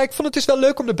 ik vond het dus wel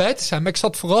leuk om erbij te zijn. Maar ik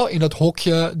zat vooral in dat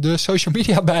hokje de social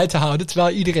media bij te houden.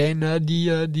 Terwijl iedereen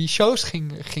die shows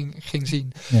ging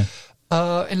zien. Ja.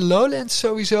 En Lowlands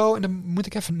sowieso. En dan moet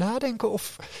ik even nadenken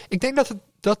of... Ik denk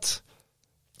dat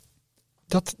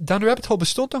Down the Rabbit Hole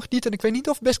bestond nog niet. En ik weet niet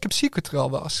of Best Kept Secret er al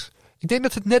was. Ik denk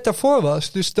dat het net daarvoor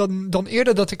was. Dus dan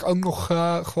eerder dat ik ook nog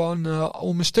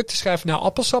om een stuk te schrijven naar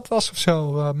Appelsap was of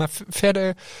zo. Maar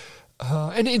verder...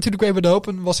 en Into the Great Wide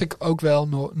Open was ik ook wel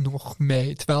nog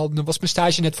mee. Terwijl dan was mijn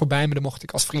stage net voorbij, maar dan mocht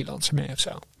ik als freelancer mee of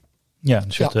zo. Ja,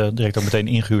 dus je had direct ook meteen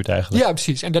ingehuurd eigenlijk. Ja,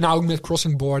 precies. En daarna ook met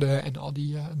Crossing Border en al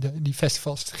die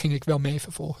festivals ging ik wel mee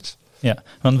vervolgens. Ja,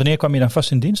 want wanneer kwam je dan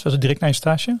vast in dienst? Was het direct na je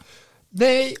stage?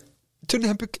 Nee, toen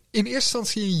heb ik in eerste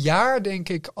instantie een jaar, denk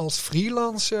ik, als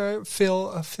freelancer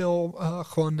veel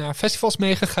gewoon naar festivals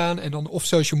meegegaan. En dan of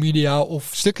social media of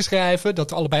stukken schrijven.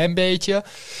 Dat allebei een beetje.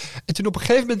 En toen op een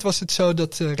gegeven moment was het zo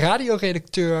dat de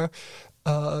radioredacteur...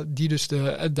 die dus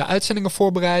de uitzendingen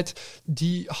voorbereidt,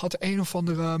 die had een of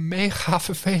andere mega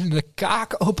vervelende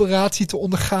kaakoperatie te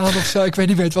ondergaan of zo. Ik weet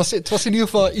niet meer. Het was in ieder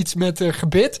geval iets met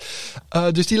gebit.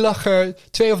 Dus die lag er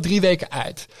 2 of 3 weken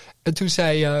uit. En toen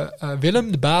zei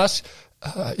Willem, de baas...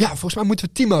 volgens mij moeten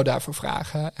we Timo daarvoor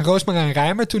vragen. En Roosmarijn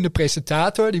Rijmer, toen de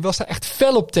presentator, die was daar echt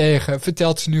fel op tegen.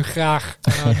 Vertelt ze nu graag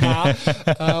na.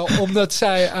 Omdat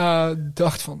zij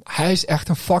dacht van, hij is echt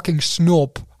een fucking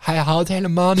snop. Hij houdt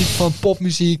helemaal niet van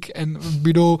popmuziek. En ik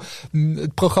bedoel,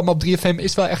 het programma op 3FM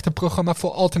is wel echt een programma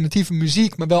voor alternatieve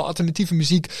muziek. Maar wel alternatieve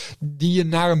muziek die je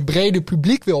naar een breder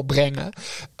publiek wil brengen.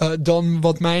 Dan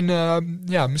wat mijn,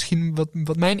 misschien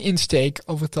wat mijn insteek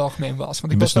over het algemeen was.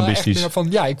 Want ik was wel echt meer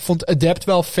van, ik vond Adapt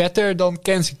wel vetter dan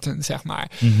Kensington, zeg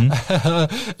maar. Mm-hmm.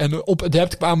 En op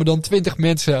Adapt kwamen dan 20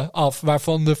 mensen af,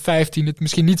 waarvan de 15 het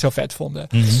misschien niet zo vet vonden.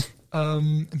 Mm-hmm.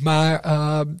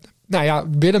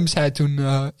 Willem zei toen...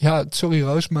 sorry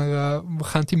Roos, maar we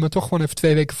gaan Timo toch gewoon even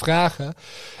 2 weken vragen.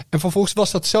 En vervolgens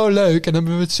was dat zo leuk. En dan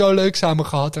hebben we het zo leuk samen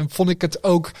gehad. En vond ik het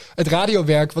ook het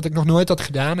radiowerk wat ik nog nooit had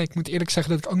gedaan. En ik moet eerlijk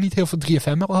zeggen dat ik ook niet heel veel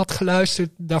 3FM had geluisterd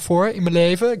daarvoor in mijn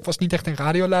leven. Ik was niet echt een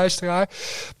radioluisteraar.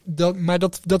 Maar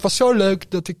dat was zo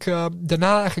leuk dat ik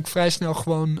daarna eigenlijk vrij snel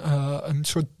gewoon een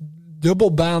soort...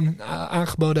 dubbelbaan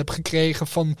aangeboden heb gekregen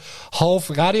van half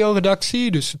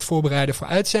radioredactie, dus het voorbereiden voor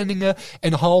uitzendingen,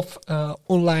 en half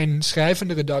online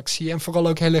schrijvende redactie en vooral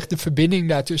ook heel erg de verbinding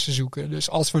daartussen zoeken. Dus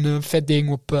als we een vet ding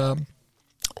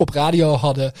op radio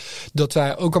hadden, dat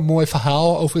daar ook een mooi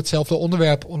verhaal over hetzelfde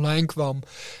onderwerp online kwam.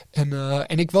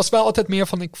 En ik was wel altijd meer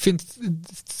van, ik vind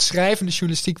het schrijvende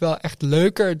journalistiek wel echt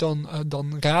leuker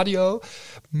dan radio.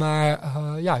 Maar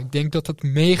ik denk dat het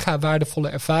mega waardevolle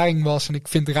ervaring was. En ik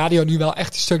vind radio nu wel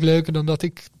echt een stuk leuker dan dat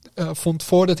ik vond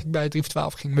voordat ik bij 3 voor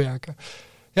 12 ging werken.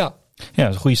 Ja. Ja, dat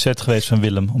is een goede set geweest van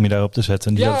Willem om je daarop te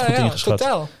zetten. Die had het goed ingeschat.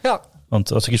 Totaal. Ja.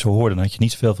 Want als ik je zo hoorde, dan had je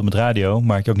niet zoveel van met radio,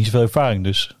 maar ik heb ook niet zoveel ervaring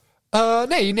dus.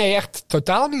 Nee, echt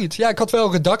totaal niet. Ja, ik had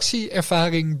wel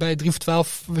redactieervaring bij 3 voor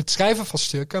 12, het schrijven van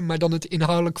stukken, maar dan het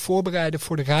inhoudelijk voorbereiden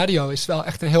voor de radio is wel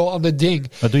echt een heel ander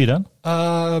ding. Wat doe je dan?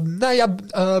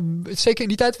 Zeker in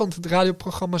die tijd, want het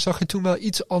radioprogramma zag er toen wel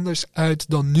iets anders uit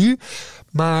dan nu.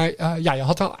 Maar je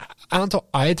had al een aantal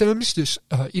items, dus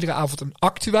iedere avond een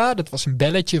actua. Dat was een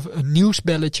belletje, een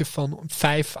nieuwsbelletje van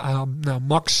 5 à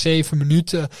max 7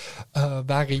 minuten,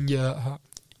 waarin je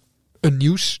een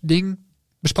nieuwsding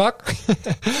besprak.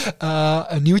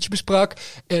 Een nieuwtje besprak.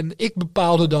 En ik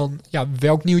bepaalde dan,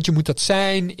 welk nieuwtje moet dat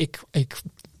zijn. Ik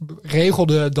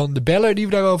regelde dan de beller die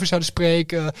we daarover zouden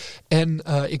spreken. En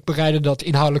ik bereidde dat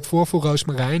inhoudelijk voor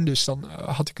Roosmarijn. Dus dan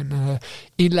had ik een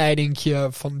inleidingje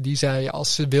van die zij,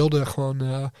 als ze wilde,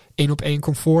 gewoon 1 op 1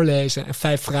 kon voorlezen. En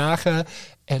 5 vragen.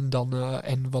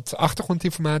 En wat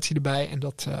achtergrondinformatie erbij. En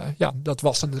dat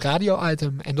was dan het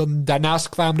radio-item. En dan daarnaast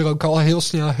kwamen er ook al heel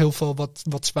snel heel veel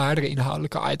wat zwaardere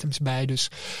inhoudelijke items bij. Dus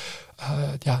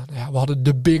we hadden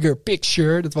The Bigger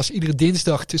Picture. Dat was iedere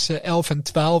dinsdag tussen 11 en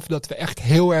 12. Dat we echt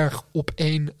heel erg op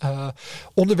één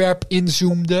onderwerp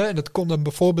inzoomden. En dat kon dan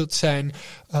bijvoorbeeld zijn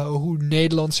hoe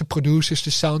Nederlandse producers de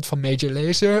sound van Major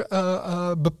Lazer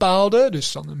bepaalden.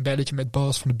 Dus dan een belletje met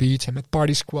Boss van the Beats en met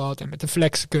Party Squad en met de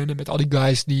Flexicon en met al die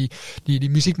guys die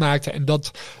muziek maakten. En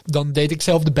dan deed ik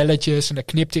zelf de belletjes en daar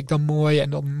knipte ik dan mooi. En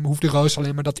dan hoefde Roos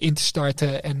alleen maar dat in te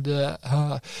starten en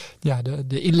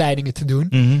de inleidingen te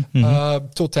doen.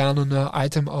 Tot aan een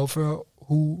item over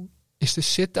hoe is de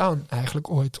sit-down eigenlijk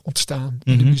ooit ontstaan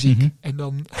in de muziek. En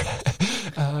dan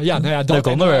leuke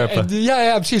onderwerpen.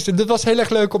 Ja, precies. En dat was heel erg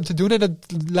leuk om te doen. En dat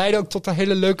leidde ook tot een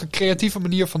hele leuke creatieve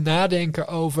manier van nadenken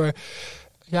over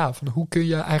van hoe kun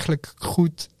je eigenlijk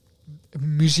goed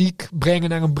muziek brengen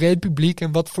naar een breed publiek.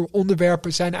 En wat voor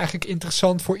onderwerpen zijn eigenlijk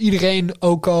interessant voor iedereen,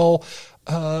 ook al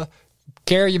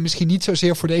care je misschien niet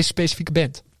zozeer voor deze specifieke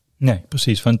band. Nee,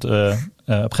 precies. Want op een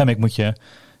gegeven moment moet je...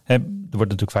 er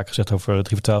wordt natuurlijk vaak gezegd over 3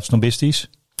 voor 12 snobistisch.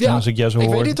 Ja, als ik jou zo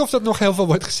hoor. Weet niet of dat nog heel veel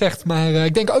wordt gezegd. Maar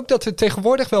ik denk ook dat er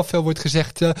tegenwoordig wel veel wordt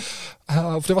gezegd.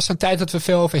 Of er was een tijd dat we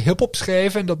veel over hiphop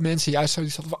schreven. En dat mensen juist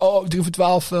zoiets hadden van 3 voor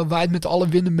 12 waait met alle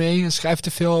winden mee. En schrijft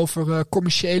te veel over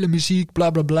commerciële muziek, bla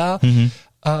bla bla.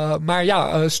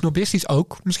 Maar snobistisch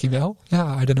ook. Misschien wel.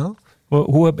 Ja, I don't know.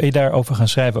 Hoe ben je daarover gaan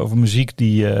schrijven? Over muziek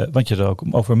want je er ook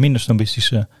over minder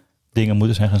snobistische dingen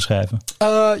moeten zijn gaan schrijven?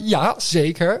 Ja,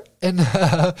 zeker. En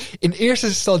in eerste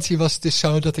instantie was het dus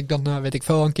zo dat ik dan,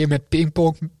 een keer met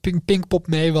Pinkpop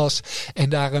mee was. En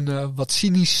daar een wat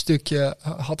cynisch stukje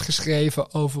had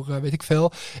geschreven over,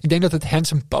 Ik denk dat het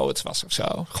Handsome Poets was of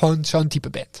zo. Gewoon zo'n type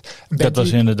band. Dat was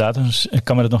inderdaad, ik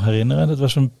kan me dat nog herinneren. Dat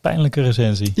was een pijnlijke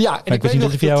recensie. Ja, maar ik weet niet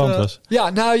dat het voor jouw hand was.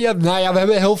 We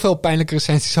hebben heel veel pijnlijke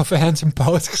recensies over Handsome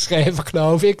Poets geschreven,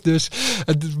 geloof ik. Dus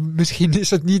misschien is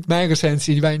het niet mijn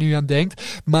recensie die waar je nu aan denkt.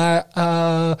 Maar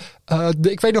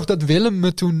ik weet nog dat Willem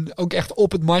me toen ook echt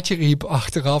op het matje riep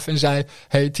achteraf en zei: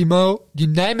 hey Timo, die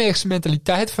Nijmeegse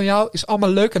mentaliteit van jou is allemaal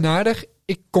leuk en aardig.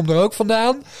 Ik kom er ook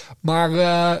vandaan, maar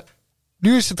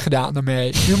nu is het gedaan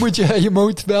daarmee. Nu moet je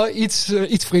moet wel iets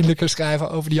vriendelijker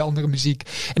schrijven over die andere muziek.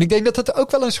 En ik denk dat dat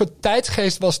ook wel een soort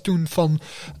tijdsgeest was toen van,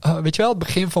 het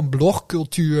begin van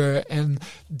blogcultuur. En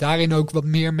daarin ook wat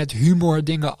meer met humor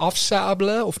dingen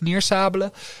afsabelen of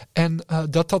neersabelen. En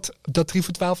dat 3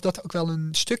 voor 12 dat ook wel een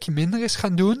stukje minder is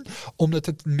gaan doen. Omdat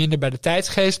het minder bij de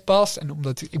tijdsgeest past. En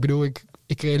omdat,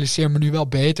 ik realiseer me nu wel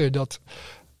beter dat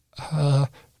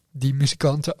die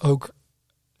muzikanten ook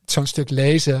zo'n stuk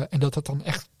lezen en dat dan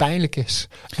echt pijnlijk is.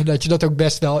 En dat je dat ook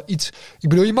best wel iets...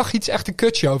 je mag iets echt een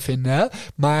kutshow vinden, hè?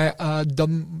 Maar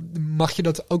dan mag je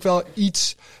dat ook wel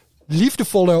iets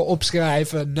liefdevoller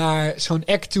opschrijven naar zo'n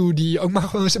act toe die ook maar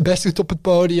gewoon zijn best doet op het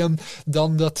podium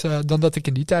dan dat ik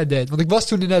in die tijd deed. Want ik was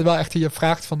toen inderdaad wel echt, je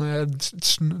vraagt van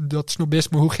dat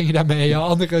snobisme, hoe ging je daarmee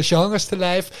andere genres te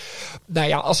lijf? Nou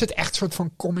ja, als het echt soort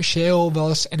van commercieel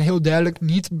was en heel duidelijk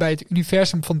niet bij het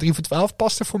universum van 3 voor 12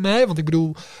 paste voor mij. Want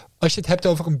als je het hebt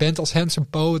over een band als Handsome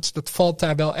Poets, dat valt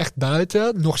daar wel echt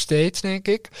buiten. Nog steeds, denk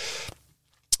ik.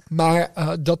 Maar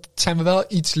dat zijn we wel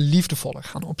iets liefdevoller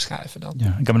gaan opschrijven dan.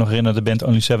 Ja, ik kan me nog herinneren de band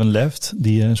Only 7 Left,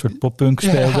 die een soort poppunk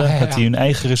speelde. Ja. Dat die hun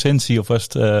eigen recensie of was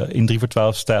het in 3 voor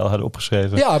 12 stijl hadden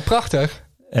opgeschreven. Ja, prachtig.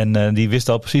 En die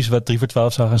wisten al precies wat 3 voor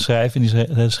 12 zou gaan schrijven. En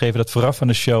die schreven dat vooraf van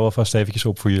de show alvast eventjes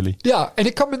op voor jullie. Ja, en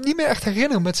ik kan me niet meer echt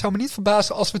herinneren. Maar het zou me niet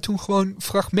verbazen als we toen gewoon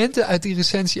fragmenten uit die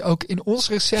recensie ook in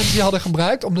onze recensie hadden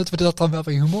gebruikt. Omdat we dat dan wel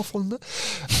weer humor vonden.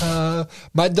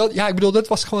 Maar dat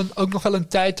was gewoon ook nog wel een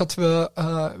tijd dat we...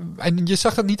 en je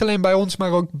zag dat niet alleen bij ons,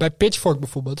 maar ook bij Pitchfork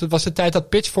bijvoorbeeld. Het was de tijd dat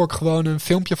Pitchfork gewoon een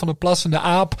filmpje van een plassende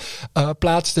aap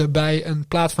plaatste bij een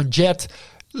plaat van Jet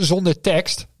zonder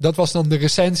tekst. Dat was dan de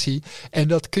recensie. En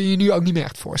dat kun je je nu ook niet meer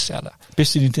echt voorstellen.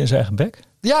 Pist hij niet in zijn eigen bek?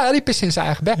 Ja, die pist in zijn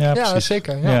eigen bek. Ja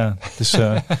zeker. Ja, het is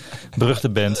een beruchte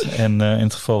band. En in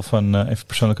het geval van, even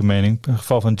persoonlijke mening, in het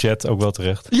geval van Jet ook wel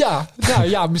terecht.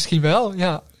 Ja, misschien wel,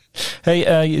 ja.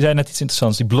 Hey, je zei net iets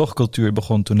interessants. Die blogcultuur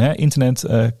begon toen, hè? Internet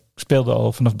speelde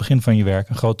al vanaf het begin van je werk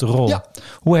een grote rol. Ja.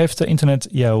 Hoe heeft internet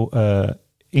jouw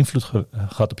invloed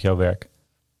gehad op jouw werk?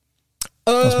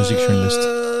 Als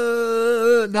muziekjournalist?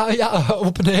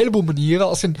 Op een heleboel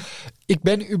manieren. Ik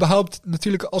ben überhaupt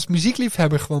natuurlijk als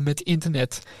muziekliefhebber gewoon met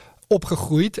internet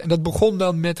opgegroeid. En dat begon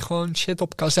dan met gewoon shit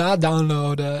op Kazaa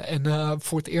downloaden. En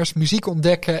voor het eerst muziek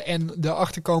ontdekken. En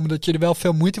erachter komen dat je er wel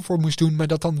veel moeite voor moest doen. Maar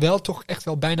dat dan wel toch echt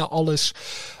wel bijna alles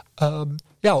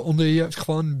onder je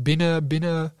gewoon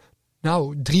binnen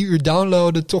 3 uur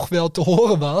downloaden toch wel te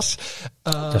horen was.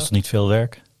 Dat is niet veel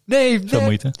werk. Veel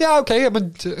moeite. Ja, oké. Maar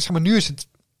zeg maar, nu is het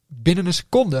binnen een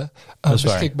seconde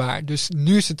beschikbaar. Waar. Dus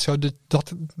nu is het zo dat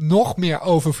het nog meer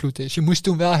overvloed is. Je moest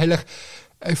toen wel heel erg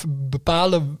even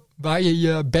bepalen waar je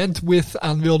je bandwidth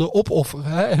aan wilde opofferen.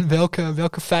 Hè? En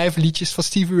welke 5 liedjes van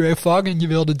Stevie Ray Vaughan je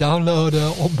wilde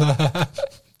downloaden om...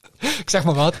 ik zeg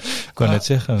maar wat. Ik wou net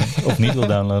zeggen, of niet wil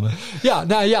downloaden. Ja,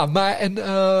 nou ja, maar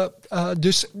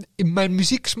dus mijn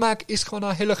muzieksmaak is gewoon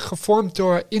al heel erg gevormd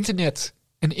door internet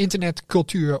en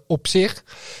internetcultuur op zich.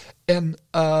 En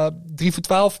 3 voor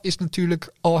 12 is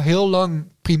natuurlijk al heel lang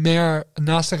primair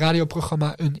naast een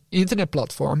radioprogramma een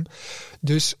internetplatform.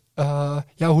 Dus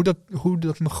hoe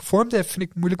dat me gevormd heeft, vind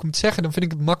ik moeilijk om te zeggen. Dan vind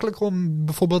ik het makkelijker om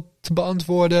bijvoorbeeld te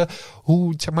beantwoorden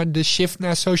hoe, zeg maar, de shift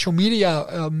naar social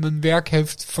media mijn werk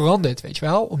heeft veranderd, weet je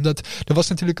wel? Omdat er was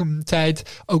natuurlijk een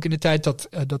tijd, ook in de tijd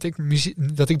dat ik 3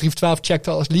 voor 12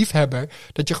 checkte als liefhebber,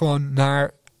 dat je gewoon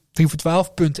naar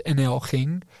 3voor12.nl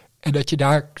ging. En dat je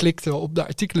daar klikte op de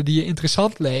artikelen die je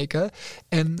interessant leken.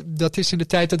 En dat is in de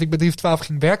tijd dat ik bij 3 voor 12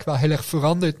 ging werken wel heel erg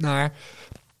veranderd naar...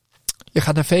 Je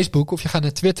gaat naar Facebook of je gaat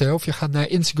naar Twitter of je gaat naar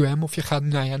Instagram of je gaat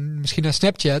misschien naar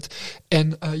Snapchat.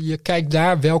 En je kijkt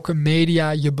daar welke media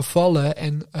je bevallen.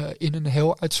 En in een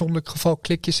heel uitzonderlijk geval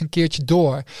klik je eens een keertje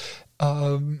door.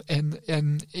 Dan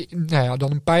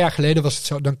een paar jaar geleden was het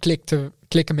zo. Dan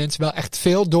klikken mensen wel echt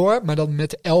veel door. Maar dan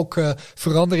met elke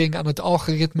verandering aan het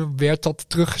algoritme werd dat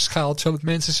teruggeschaald. Zodat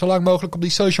mensen zo lang mogelijk op die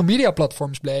social media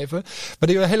platforms bleven.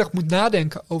 Waardoor je heel erg moet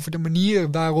nadenken over de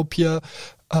manier waarop je...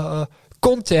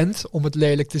 content, om het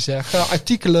lelijk te zeggen,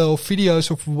 artikelen of video's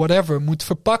of whatever, moet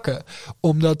verpakken.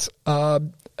 Omdat,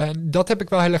 en dat heb ik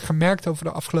wel heel erg gemerkt over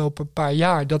de afgelopen paar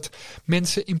jaar, dat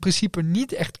mensen in principe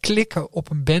niet echt klikken op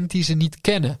een band die ze niet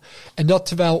kennen. En dat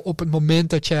terwijl op het moment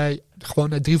dat jij gewoon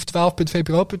naar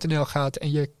 3voor12.vpro.nl gaat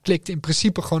en je klikt in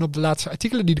principe gewoon op de laatste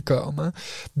artikelen die er komen,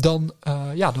 dan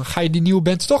ga je die nieuwe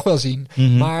bands toch wel zien.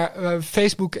 Mm-hmm. Maar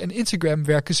Facebook en Instagram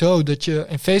werken zo dat je,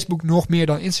 en Facebook nog meer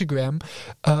dan Instagram,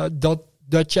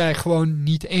 dat jij gewoon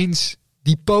niet eens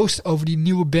die post over die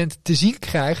nieuwe band te zien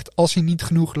krijgt als hij niet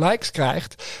genoeg likes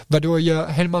krijgt, waardoor je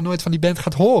helemaal nooit van die band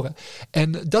gaat horen.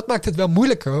 En dat maakt het wel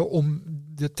moeilijker om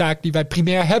de taak die wij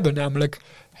primair hebben, namelijk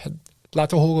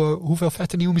laten horen hoeveel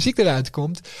vette nieuwe muziek eruit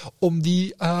komt, om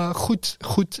die goed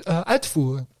uit te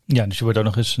voeren. Ja, dus je wordt ook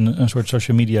nog eens een soort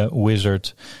social media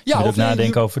wizard. Je moet ook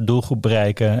nadenken over doelgroep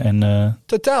bereiken. En,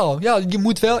 Totaal. Ja, je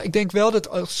moet wel. Ik denk wel dat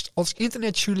als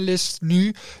internetjournalist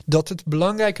nu, dat het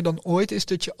belangrijker dan ooit is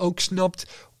dat je ook snapt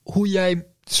hoe jij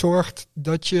zorgt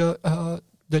dat je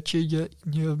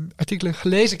je artikelen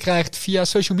gelezen krijgt via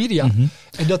social media. Mm-hmm.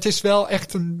 En dat is wel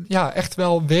echt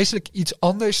wel wezenlijk iets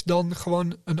anders dan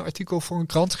gewoon een artikel voor een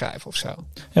krant schrijven of zo.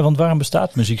 Ja, want waarom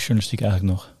bestaat muziekjournalistiek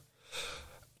eigenlijk nog?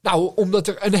 Nou, omdat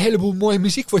er een heleboel mooie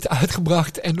muziek wordt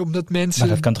uitgebracht en omdat mensen... Maar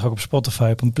dat kan toch ook op Spotify,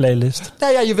 op een playlist?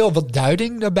 Nou ja, je wil wat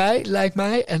duiding daarbij, lijkt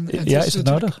mij. En is het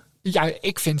nodig? Ja,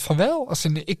 ik vind van wel.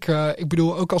 Ik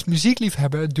bedoel, ook als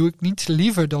muziekliefhebber doe ik niets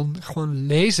liever dan gewoon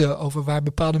lezen over waar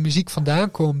bepaalde muziek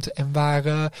vandaan komt en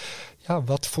waar...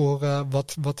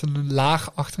 wat een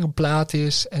laag achter een plaat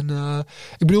is. En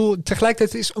ik bedoel,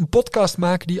 tegelijkertijd is een podcast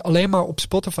maken die alleen maar op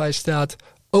Spotify staat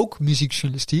ook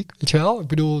muziekjournalistiek, weet je wel? Ik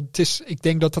bedoel, ik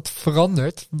denk dat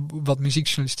verandert wat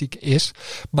muziekjournalistiek is.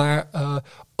 Maar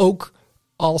ook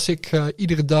als ik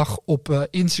iedere dag op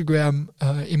Instagram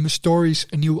in mijn stories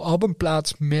een nieuw album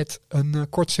plaats met een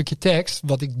kort stukje tekst,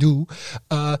 wat ik doe,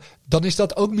 dan is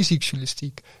dat ook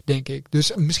muziekjournalistiek, denk ik.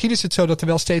 Dus misschien is het zo dat er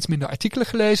wel steeds minder artikelen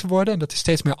gelezen worden en dat er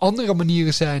steeds meer andere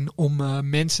manieren zijn om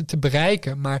mensen te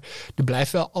bereiken. Maar er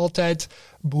blijft wel altijd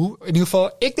in ieder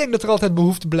geval, ik denk dat er altijd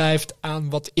behoefte blijft aan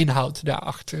wat inhoud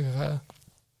daarachter.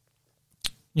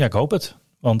 Ja, ik hoop het.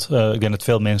 Want ik denk dat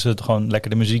veel mensen het gewoon lekker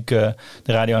de muziek, de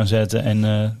radio aanzetten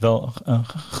en wel een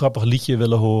grappig liedje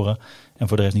willen horen. En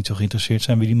voor de rest niet zo geïnteresseerd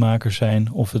zijn wie die makers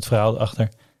zijn of het verhaal erachter.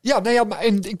 Ja, maar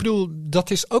ik bedoel,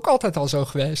 dat is ook altijd al zo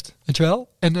geweest, weet je wel?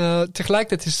 En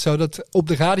tegelijkertijd is het zo dat op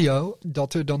de radio,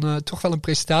 dat er dan toch wel een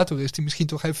presentator is die misschien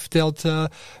toch even vertelt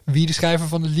wie de schrijver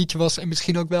van het liedje was en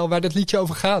misschien ook wel waar dat liedje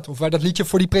over gaat. Of waar dat liedje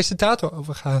voor die presentator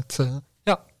over gaat.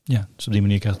 Ja, dus op die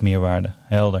manier krijgt het meerwaarde.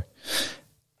 Helder.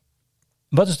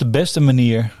 Wat is de beste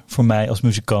manier voor mij als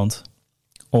muzikant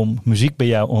om muziek bij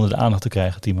jou onder de aandacht te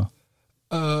krijgen, Timo?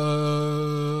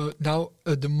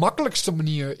 De makkelijkste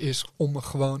manier is om me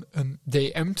gewoon een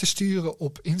DM te sturen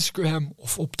op Instagram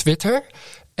of op Twitter.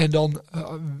 En dan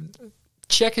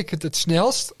check ik het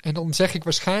snelst. En dan zeg ik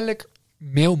waarschijnlijk,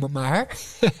 mail me maar.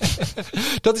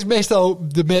 Dat is meestal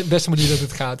de beste manier dat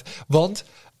het gaat. Want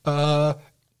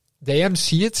DM's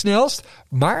zie je het snelst.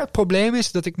 Maar het probleem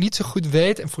is dat ik niet zo goed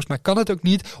weet, en volgens mij kan het ook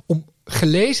niet, om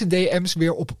gelezen DM's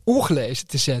weer op ongelezen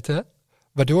te zetten.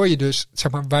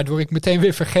 Waardoor ik meteen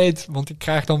weer vergeet, want ik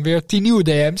krijg dan weer 10 nieuwe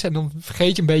DM's en dan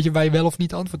vergeet je een beetje waar je wel of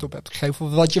niet antwoord op hebt gegeven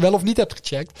of wat je wel of niet hebt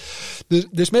gecheckt.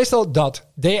 Dus meestal dat.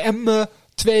 DM me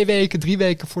 2 weken, 3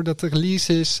 weken voordat de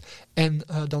release is en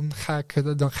dan ga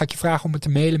ik je vragen om me te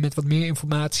mailen met wat meer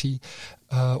informatie.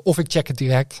 Of ik check het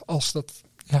direct als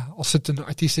het een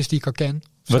artiest is die ik al ken.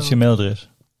 Wat is je mailadres?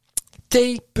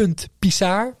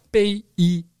 t.pisaart,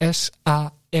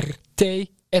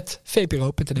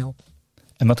 @vpro.nl.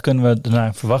 En wat kunnen we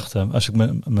daarna verwachten als ik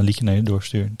mijn liedje naar je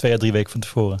doorstuur? 2 à 3 weken van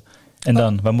tevoren. En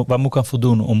dan, waar moet ik aan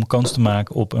voldoen om kans te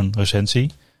maken op een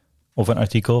recensie? Of een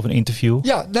artikel of een interview?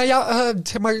 Ja,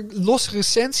 los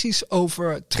recensies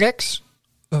over tracks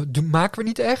maken we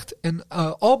niet echt. En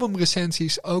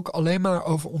albumrecensies ook alleen maar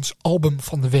over ons album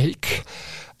van de week.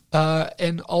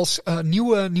 En als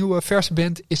nieuwe verse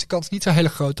band is de kans niet zo heel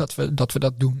groot dat we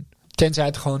dat doen. Tenzij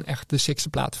het gewoon echt de 6e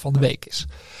plaat van de week is.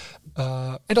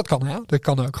 En dat kan, ja. Dat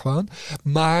kan ook gewoon.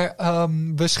 Maar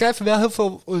we schrijven wel heel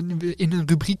veel in een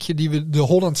rubriekje die we de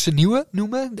Hollandse Nieuwe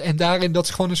noemen. En daarin, dat is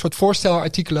gewoon een soort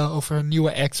voorstelartikelen over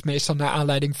nieuwe acts. Meestal naar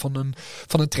aanleiding van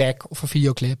een track of een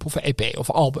videoclip of een EP of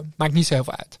een album. Maakt niet zo heel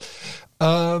veel uit.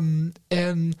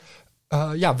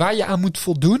 Waar je aan moet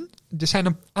voldoen. Er zijn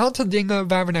een aantal dingen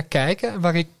waar we naar kijken. En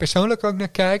waar ik persoonlijk ook naar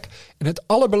kijk. En het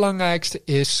allerbelangrijkste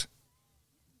is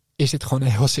dit gewoon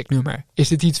een heel sick nummer? Is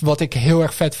dit iets wat ik heel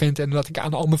erg vet vind en wat ik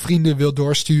aan al mijn vrienden wil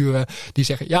doorsturen? Die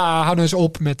zeggen, ja, hou nou eens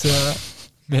op met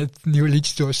nieuwe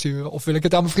liedjes doorsturen. Of wil ik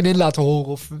het aan mijn vriendin laten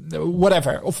horen? Of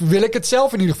whatever. Of wil ik het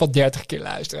zelf in ieder geval 30 keer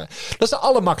luisteren? Dat is de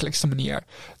allermakkelijkste manier.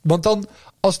 Want dan,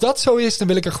 als dat zo is, dan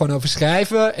wil ik er gewoon over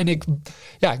schrijven. En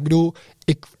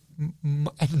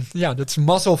dat is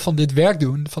mazzel van dit werk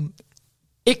doen.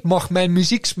 Ik mag mijn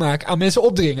muzieksmaak aan mensen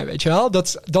opdringen, weet je wel?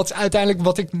 Dat is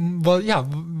uiteindelijk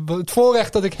het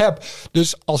voorrecht dat ik heb.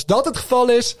 Dus als dat het geval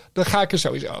is, dan ga ik er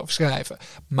sowieso over schrijven.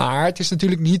 Maar het is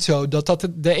natuurlijk niet zo dat dat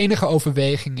de enige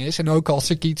overweging is. En ook als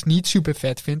ik iets niet super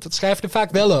vet vind, dat schrijf ik er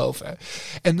vaak wel over.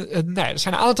 En er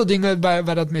zijn een aantal dingen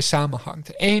waar dat mee samenhangt.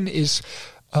 Eén is,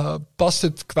 past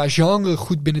het qua genre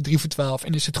goed binnen 3 voor 12?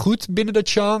 En is het goed binnen dat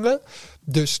genre?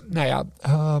 Dus,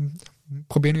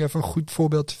 probeer nu even een goed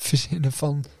voorbeeld te verzinnen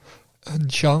van een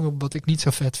genre wat ik niet zo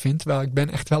vet vind. Waar ik ben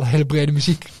echt wel een hele brede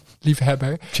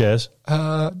muziekliefhebber. Jazz?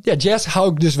 Jazz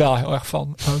hou ik dus wel heel erg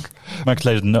van. Ook. Maar ik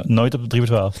lees het nooit op de 3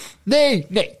 voor 12.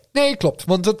 Nee, klopt.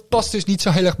 Want dat past dus niet zo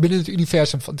heel erg binnen het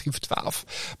universum van 3 voor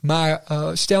 12. Maar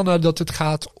stel nou dat het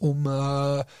gaat om,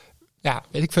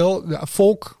 weet ik veel,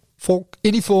 folk,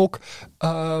 indie folk.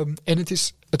 En het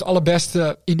is het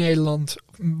allerbeste in Nederland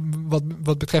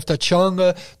wat betreft dat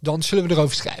genre, dan zullen we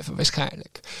erover schrijven,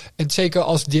 waarschijnlijk. En zeker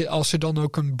als er dan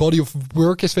ook een body of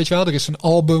work is, weet je wel, er is een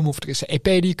album of er is een EP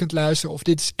die je kunt luisteren, of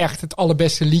dit is echt het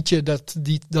allerbeste liedje dat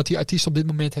die artiest op dit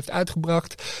moment heeft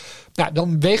uitgebracht. Nou,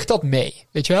 dan weegt dat mee,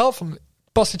 weet je wel, van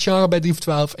past het genre bij 3 voor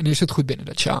 12 en is het goed binnen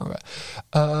dat genre.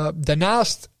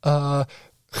 Daarnaast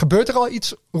gebeurt er al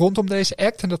iets rondom deze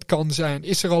act en dat kan zijn,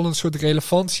 is er al een soort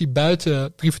relevantie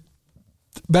buiten 3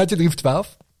 voor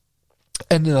 12?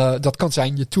 En dat kan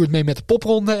zijn, je toert mee met de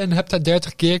popronde en hebt daar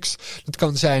 30 gigs. Dat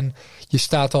kan zijn, je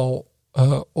staat al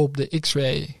op de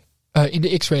X-Ray, in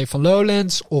de X-Ray van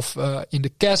Lowlands of in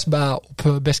de Casbah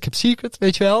op Best Kept Secret,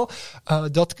 weet je wel.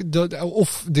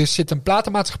 Of er zit een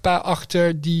platenmaatschappij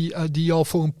achter die al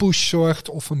voor een push zorgt,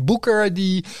 of een boeker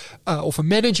of een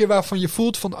manager waarvan je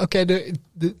voelt van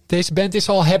deze band is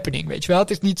al happening, weet je wel.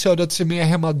 Het is niet zo dat ze meer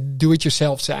helemaal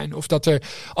do-it-yourself zijn of dat er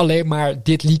alleen maar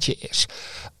dit liedje is.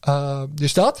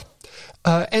 Dus dat.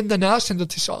 En daarnaast, en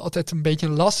dat is altijd een beetje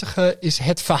een lastige, is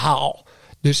het verhaal.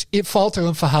 Dus valt er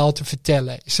een verhaal te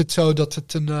vertellen? Is het zo dat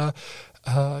het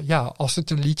als het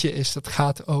een liedje is dat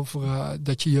gaat over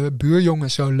dat je je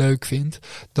buurjongen zo leuk vindt,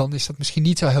 dan is dat misschien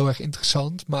niet zo heel erg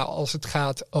interessant. Maar als het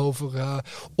gaat over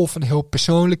of een heel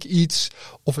persoonlijk iets,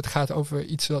 of het gaat over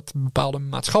iets dat een bepaalde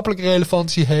maatschappelijke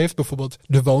relevantie heeft, bijvoorbeeld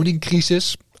de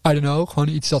woningcrisis, I don't know, gewoon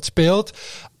iets dat speelt.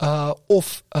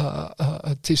 Of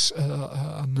het is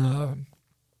een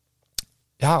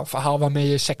verhaal waarmee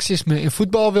je seksisme in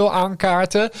voetbal wil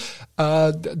aankaarten.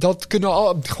 Dat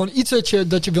kunnen gewoon iets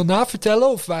dat je wil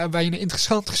navertellen of waar je een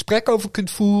interessant gesprek over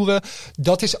kunt voeren.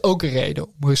 Dat is ook een reden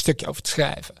om er een stukje over te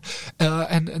schrijven.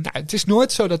 Het is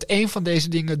nooit zo dat een van deze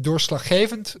dingen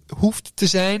doorslaggevend hoeft te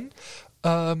zijn.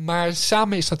 Maar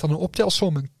samen is dat dan een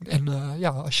optelsom. En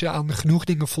als je aan genoeg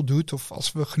dingen voldoet, of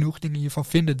als we genoeg dingen hiervan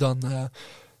vinden, dan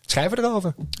schrijven we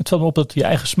erover. Het valt me op dat je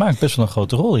eigen smaak best wel een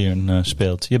grote rol hierin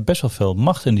speelt. Je hebt best wel veel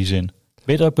macht in die zin.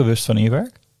 Ben je er ook bewust van in je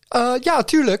werk? Ja,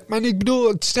 tuurlijk. Maar ik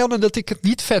bedoel, stel nou dat ik het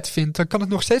niet vet vind, dan kan het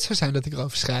nog steeds zo zijn dat ik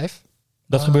erover schrijf.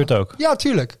 Dat gebeurt ook? Ja,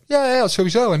 tuurlijk. Ja,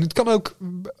 sowieso. En het kan ook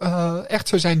echt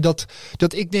zo zijn dat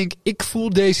ik denk, ik voel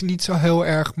deze niet zo heel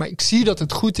erg, maar ik zie dat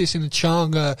het goed is in het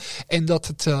genre en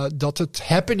dat het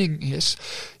happening is.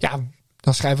 Ja,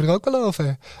 dan schrijven we er ook wel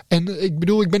over. En ik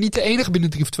bedoel, ik ben niet de enige binnen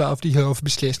 3 voor 12 die hierover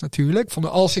beslist natuurlijk.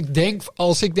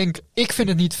 Als ik denk, ik vind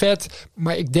het niet vet,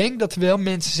 maar ik denk dat er wel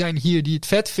mensen zijn hier die het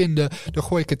vet vinden, dan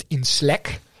gooi ik het in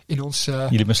Slack. In ons Jullie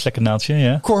hebben een Slack-naadje,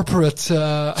 ja?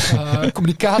 Corporate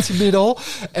communicatiemiddel.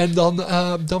 En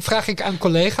dan vraag ik aan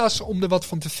collega's om er wat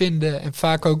van te vinden. En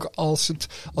vaak ook als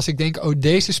ik denk,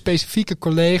 deze specifieke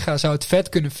collega zou het vet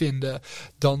kunnen vinden,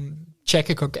 dan check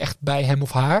ik ook echt bij hem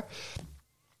of haar.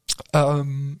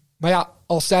 Maar ja,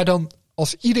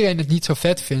 als iedereen het niet zo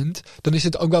vet vindt, dan is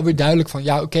het ook wel weer duidelijk van,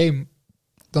 ja, oké,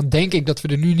 dan denk ik dat we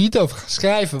er nu niet over gaan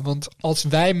schrijven. Want als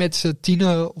wij met z'n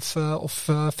 10 of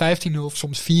 15 of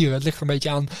soms 4, het ligt er een beetje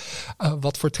aan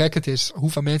wat voor track het is,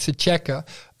 hoeveel mensen checken,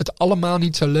 het allemaal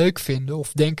niet zo leuk vinden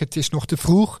of denken het is nog te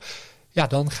vroeg, ja,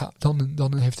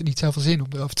 dan heeft het niet zoveel zin om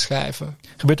erover te schrijven.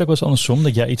 Gebeurt het ook wel eens andersom,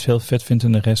 dat jij iets heel vet vindt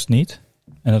en de rest niet?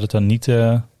 En dat het dan niet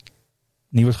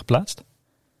wordt geplaatst?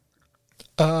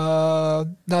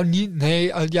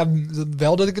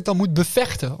 Wel dat ik het dan moet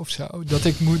bevechten of zo.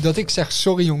 Dat ik zeg,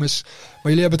 sorry jongens, maar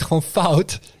jullie hebben het gewoon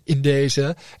fout in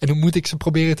deze. En dan moet ik ze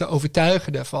proberen te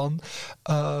overtuigen daarvan.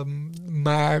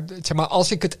 Maar zeg maar,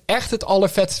 als ik het echt het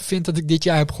allervetste vind dat ik dit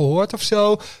jaar heb gehoord of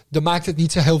zo, dan maakt het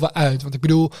niet zo heel veel uit. Want ik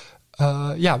bedoel,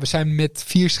 we zijn met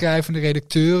 4 schrijvende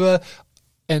redacteuren.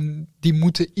 En die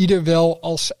moeten ieder wel,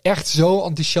 als echt zo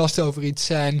enthousiast over iets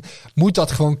zijn, moet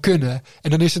dat gewoon kunnen. En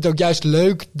dan is het ook juist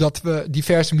leuk dat we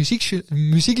diverse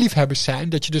muziekliefhebbers zijn.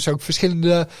 Dat je dus ook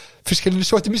verschillende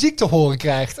soorten muziek te horen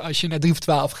krijgt als je naar 3 voor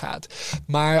 12 gaat.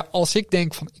 Maar als ik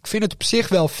denk van, ik vind het op zich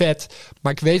wel vet,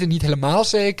 maar ik weet het niet helemaal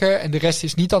zeker en de rest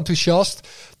is niet enthousiast,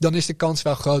 dan is de kans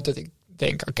wel groot dat ik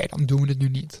denk, oké, dan doen we het nu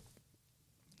niet.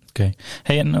 Oké.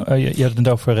 Hey, en je had het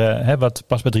over wat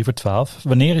past bij 3 voor 12.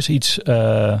 Wanneer is iets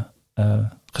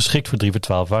geschikt voor 3 voor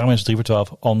 12? Waarom is 3 voor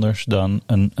 12 anders dan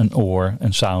een Oor,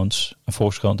 een Sounds, een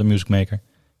Volkskrant, een Music Maker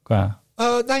qua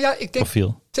ik denk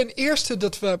profiel? Ten eerste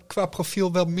dat we qua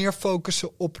profiel wel meer focussen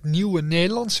op nieuwe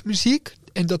Nederlandse muziek.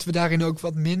 En dat we daarin ook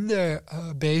wat minder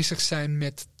bezig zijn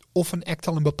met of een act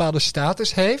al een bepaalde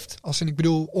status heeft. Ik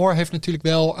bedoel, Oor heeft natuurlijk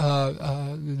wel,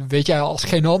 weet jij als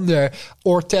geen ander,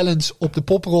 Oor Talents op de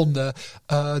popronde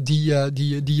die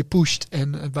je pusht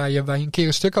en waar je een keer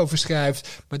een stuk over schrijft.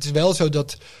 Maar het is wel zo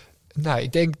dat,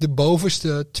 ik denk de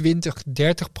bovenste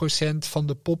 20-30% van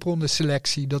de popronde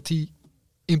selectie, dat die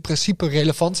in principe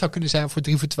relevant zou kunnen zijn voor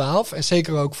 3 voor 12. En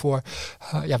zeker ook voor,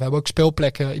 we hebben ook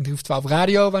speelplekken in 3 voor 12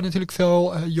 radio, waar natuurlijk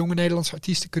veel jonge Nederlandse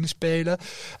artiesten kunnen spelen.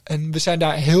 En we zijn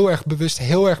daar heel erg bewust,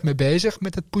 heel erg mee bezig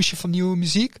met het pushen van nieuwe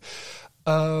muziek.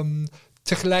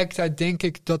 Tegelijkertijd denk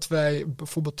ik dat wij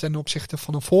bijvoorbeeld ten opzichte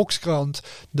van een Volkskrant,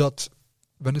 dat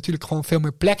we natuurlijk gewoon veel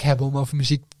meer plek hebben om over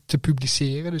muziek te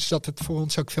publiceren. Dus dat het voor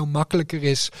ons ook veel makkelijker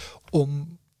is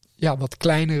om wat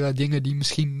kleinere dingen die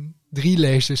misschien 3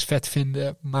 lezers vet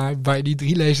vinden, maar waar je die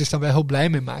 3 lezers dan wel heel blij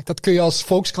mee maakt. Dat kun je als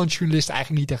Volkskrantjournalist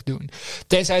eigenlijk niet echt doen.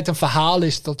 Tenzij het een verhaal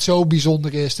is dat zo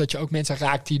bijzonder is dat je ook mensen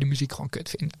raakt die de muziek gewoon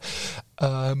kut vinden.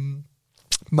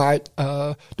 Maar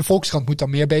de Volkskrant moet dan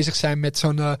meer bezig zijn met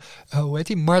zo'n, hoe heet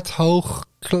die? Mart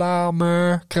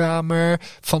Hoogkramer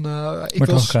van Ik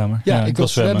wil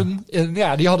zwemmen. En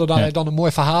die hadden dan een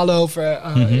mooi verhaal over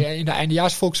in de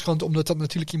eindejaarsvolkskrant, omdat dat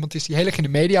natuurlijk iemand is die heel erg in de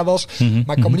media was.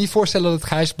 Maar ik kan me niet voorstellen dat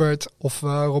Gijsbert of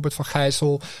Robert van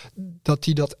Gijssel, dat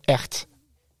die dat echt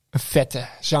een vette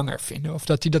zanger vinden. Of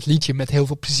dat die dat liedje met heel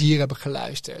veel plezier hebben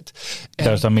geluisterd. En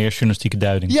daar is dan meer journalistieke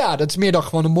duiding. Ja, dat is meer dan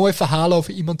gewoon een mooi verhaal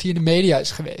over iemand die in de media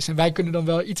is geweest. En wij kunnen dan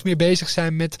wel iets meer bezig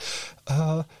zijn met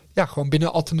gewoon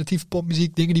binnen alternatieve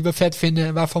popmuziek dingen die we vet vinden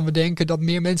en waarvan we denken dat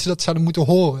meer mensen dat zouden moeten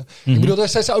horen. Ik bedoel, daar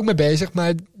zijn ze ook mee bezig,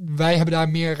 maar wij hebben daar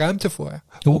meer ruimte voor.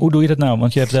 Hoe doe je dat nou?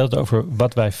 Want je hebt het over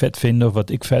wat wij vet vinden of wat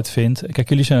ik vet vind. Kijk,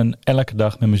 jullie zijn elke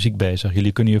dag met muziek bezig.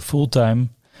 Jullie kunnen je fulltime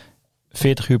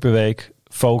 40 uur per week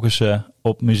focussen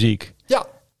op muziek. Ja.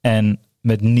 En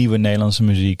met nieuwe Nederlandse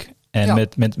muziek. En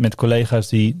met collega's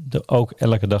die er ook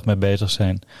elke dag mee bezig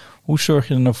zijn. Hoe zorg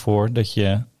je er nou voor dat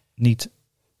je niet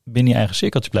binnen je eigen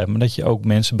cirkeltje blijft, maar dat je ook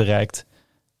mensen bereikt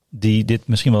die dit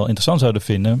misschien wel interessant zouden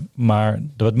vinden, maar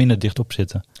er wat minder dicht op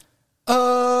zitten?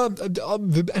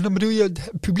 En dan bedoel je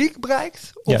het publiek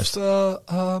bereikt? Juist.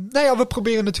 We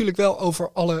proberen natuurlijk wel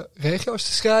over alle regio's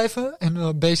te schrijven.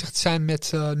 En bezig te zijn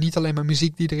met niet alleen maar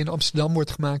muziek die er in Amsterdam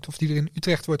wordt gemaakt of die er in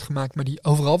Utrecht wordt gemaakt, maar die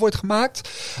overal wordt gemaakt.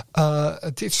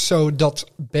 Het is zo dat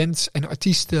bands en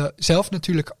artiesten zelf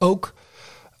natuurlijk ook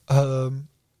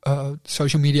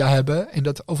social media hebben. En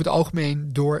dat over het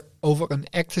algemeen door over een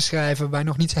act te schrijven waar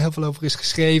nog niet zo heel veel over is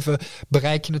geschreven,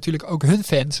 bereik je natuurlijk ook hun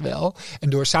fans wel. En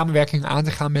door samenwerking aan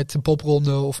te gaan met de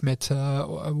popronde of met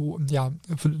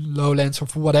Lowlands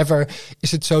of whatever,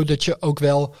 is het zo dat je ook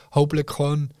wel hopelijk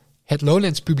gewoon het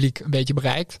Lowlands publiek een beetje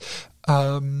bereikt.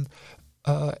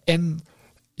 En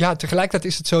ja, tegelijkertijd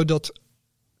is het zo dat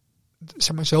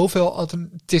zeg maar zoveel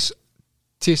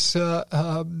het is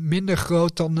minder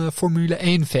groot dan Formule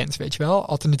 1 fans, weet je wel.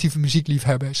 Alternatieve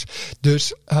muziekliefhebbers.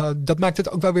 Dus dat maakt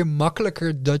het ook wel weer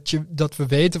makkelijker dat we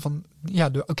weten van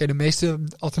de meeste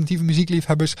alternatieve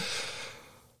muziekliefhebbers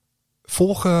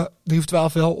volgen 3 voor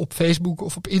 12 wel op Facebook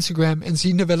of op Instagram en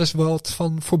zien er wel eens wat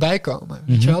van voorbij komen.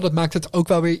 Weet je wel, dat maakt het ook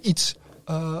wel weer iets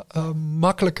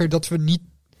makkelijker dat we niet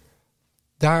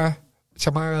daar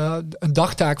zeg maar een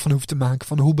dagtaak van hoeven te maken.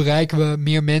 Van hoe bereiken we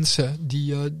meer mensen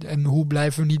en hoe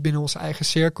blijven we niet binnen onze eigen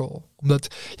cirkel.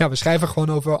 Omdat we schrijven gewoon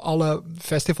over alle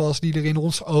festivals die er in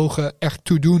onze ogen echt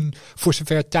toe doen voor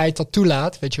zover tijd dat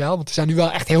toelaat. Weet je wel, want er zijn nu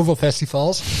wel echt heel veel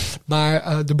festivals.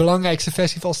 Maar de belangrijkste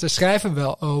festivals, daar schrijven we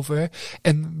wel over.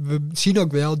 En we zien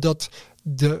ook wel dat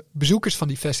de bezoekers van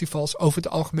die festivals over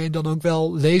het algemeen dan ook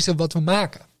wel lezen wat we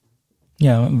maken.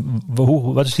 Ja,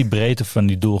 wat is die breedte van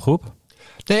die doelgroep?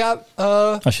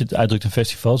 Als je het uitdrukt in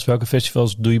festivals, welke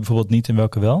festivals doe je bijvoorbeeld niet en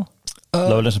welke wel?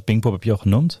 Lowlands en Pinkpop heb je al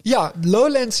genoemd. Ja,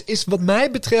 Lowlands is wat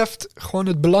mij betreft gewoon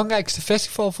het belangrijkste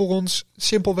festival voor ons.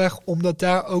 Simpelweg omdat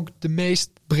daar ook de meest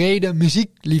brede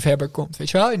muziekliefhebber komt. Weet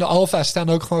je wel? In de Alpha staan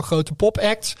ook gewoon grote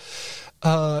popacts.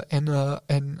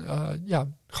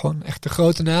 Gewoon echt de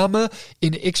grote namen.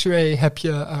 In de X-Ray heb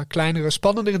je kleinere,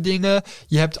 spannendere dingen.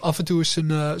 Je hebt af en toe eens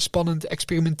een spannend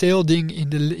experimenteel ding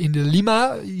in de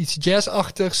Lima. Iets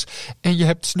jazzachtigs. En je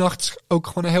hebt 's nachts ook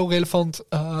gewoon een heel relevant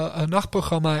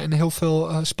nachtprogramma en heel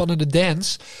veel spannende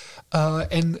dance.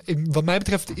 En wat mij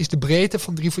betreft is de breedte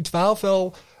van 3 voor 12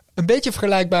 wel een beetje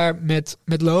vergelijkbaar met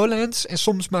Lowlands. En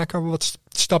soms maken we wat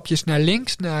stapjes naar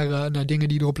links, naar dingen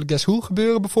die er op Le Guess Who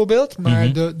gebeuren bijvoorbeeld.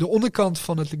 Maar de onderkant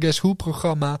van het Le Guess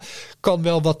Who-programma kan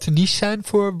wel wat te niche zijn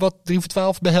voor wat 3 voor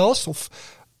 12 behelst. Of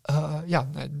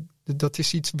dat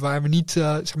is iets waar we niet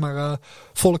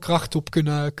volle kracht op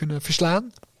kunnen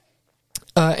verslaan.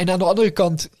 En aan de andere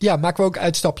kant maken we ook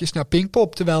uitstapjes naar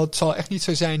Pinkpop. Terwijl het zal echt niet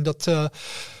zo zijn dat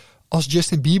als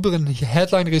Justin Bieber een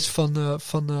headliner is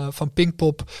van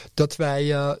Pinkpop, dat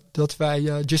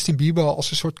wij Justin Bieber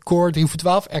als een soort core 3 voor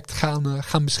 12 act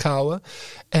gaan beschouwen.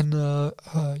 En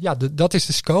dat is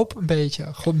de scope een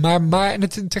beetje. Maar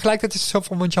tegelijkertijd is het zo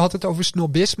van, want je had het over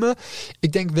snobisme.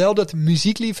 Ik denk wel dat de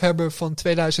muziekliefhebber van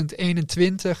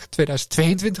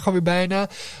 2022 alweer bijna,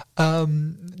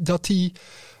 dat die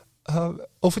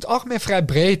over het algemeen vrij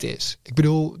breed is. Ik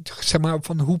bedoel, zeg maar,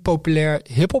 van hoe populair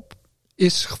hip-hop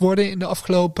is geworden in de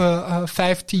afgelopen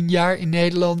 15 jaar in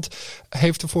Nederland,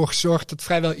 heeft ervoor gezorgd dat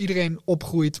vrijwel iedereen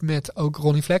opgroeit met ook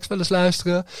Ronnie Flex wel eens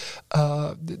luisteren.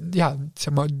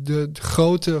 De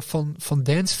grootte van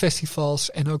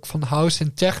dancefestivals en ook van house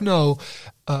en techno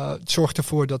zorgt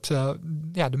ervoor dat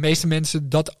de meeste mensen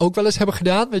dat ook wel eens hebben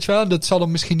gedaan. Weet je wel? Dat zal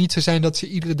dan misschien niet zo zijn dat ze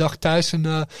iedere dag thuis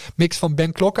een mix van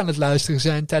Ben Klok aan het luisteren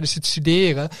zijn tijdens het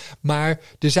studeren. Maar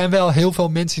er zijn wel heel veel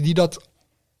mensen die dat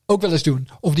ook wel eens doen.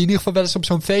 Of die in ieder geval wel eens op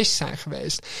zo'n feest zijn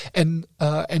geweest. En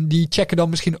die checken dan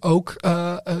misschien ook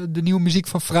de nieuwe muziek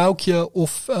van Vrouwtje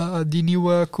of die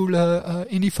nieuwe coole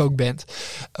indie folk band.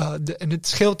 En het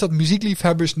scheelt dat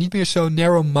muziekliefhebbers niet meer zo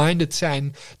narrow-minded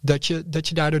zijn dat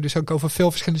je daardoor dus ook over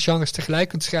veel verschillende genres tegelijk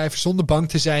kunt schrijven zonder bang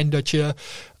te zijn dat je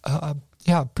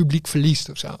publiek verliest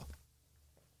of zo.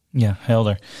 Ja,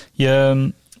 helder.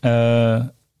 Je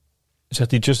zegt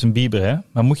die Justin Bieber, hè?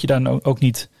 Maar moet je daar nou ook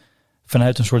niet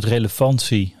vanuit een soort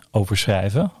relevantie over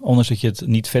schrijven, ondanks dat je het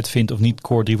niet vet vindt of niet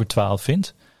core 3 voor 12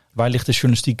 vindt? Waar ligt de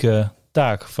journalistieke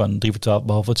taak van 3 voor 12,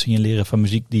 behalve het signaleren van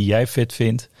muziek die jij vet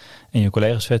vindt en je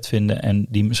collega's vet vinden en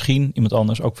die misschien iemand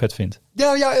anders ook vet vindt?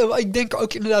 Ja, ik denk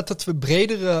ook inderdaad dat we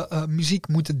bredere muziek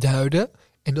moeten duiden.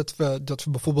 En dat we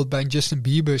bijvoorbeeld bij Justin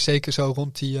Bieber, zeker zo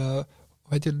rond die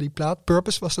die plaat,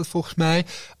 Purpose was dat volgens mij,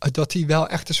 dat hij wel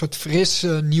echt een soort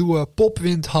frisse nieuwe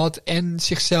popwind had en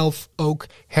zichzelf ook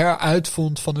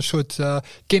heruitvond van een soort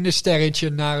kindersterretje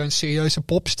naar een serieuze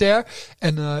popster.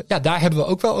 En daar hebben we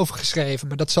ook wel over geschreven.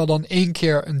 Maar dat zal dan 1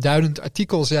 keer een duidend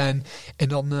artikel zijn en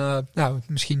dan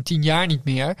misschien 10 jaar niet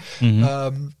meer.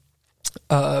 Mm-hmm.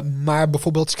 Maar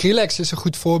bijvoorbeeld Skrillex is een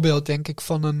goed voorbeeld, denk ik,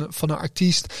 van een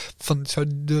artiest. Van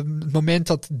het moment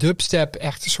dat dubstep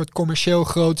echt een soort commercieel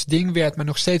groot ding werd, maar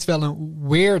nog steeds wel een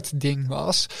weird ding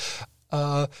was.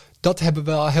 Dat hebben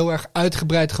we al heel erg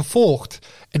uitgebreid gevolgd.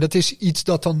 En dat is iets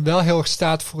dat dan wel heel erg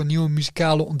staat voor een nieuwe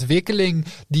muzikale ontwikkeling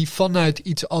die vanuit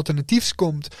iets alternatiefs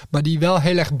komt, maar die wel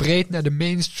heel erg breed naar de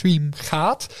mainstream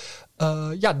gaat.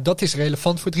 Dat is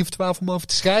relevant voor 3 voor 12 om over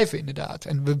te schrijven, inderdaad.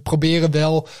 En we proberen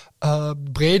wel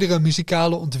bredere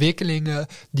muzikale ontwikkelingen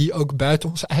die ook buiten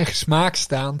onze eigen smaak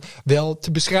staan, wel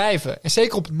te beschrijven. En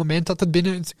zeker op het moment dat het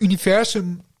binnen het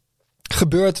universum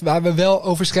gebeurt waar we wel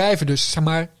over schrijven. Dus zeg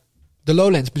maar de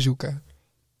Lowlands bezoeken.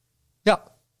 Ja.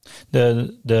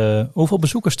 Hoeveel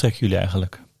bezoekers trekken jullie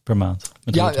eigenlijk per maand?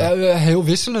 Heel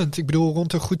wisselend. Ik bedoel,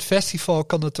 rond een goed festival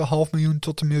kan het 500.000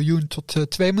 tot 1 miljoen tot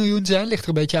 2 miljoen zijn. Ligt er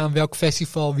een beetje aan welk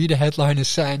festival, wie de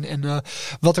headliners zijn en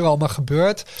wat er allemaal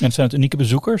gebeurt. En zijn het unieke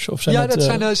bezoekers? Of zijn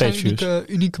dat zijn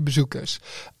unieke bezoekers.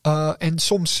 En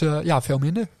soms veel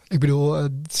minder. Ik bedoel,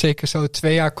 zeker zo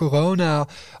 2 jaar corona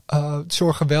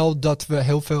zorgen wel dat we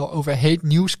heel veel over heet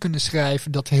nieuws kunnen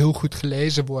schrijven. Dat heel goed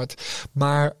gelezen wordt.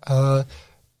 Maar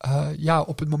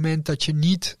op het moment dat je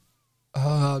niet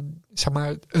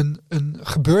een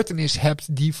gebeurtenis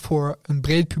hebt die voor een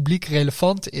breed publiek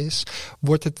relevant is,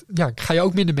 ga je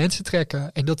ook minder mensen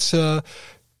trekken. En dat is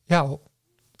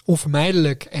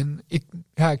onvermijdelijk. En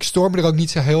ik stoor me er ook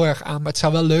niet zo heel erg aan. Maar het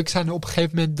zou wel leuk zijn op een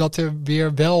gegeven moment dat er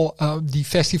weer wel die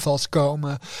festivals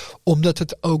komen. Omdat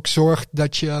het ook zorgt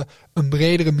dat je een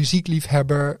bredere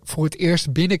muziekliefhebber voor het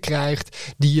eerst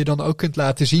binnenkrijgt. Die je dan ook kunt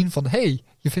laten zien van, hey,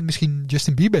 je vindt misschien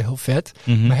Justin Bieber heel vet.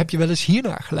 Mm-hmm. Maar heb je wel eens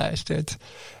hiernaar geluisterd?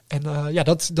 En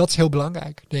dat is heel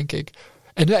belangrijk, denk ik.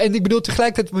 En ik bedoel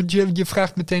tegelijkertijd, want je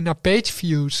vraagt meteen naar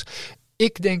pageviews.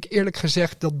 Ik denk eerlijk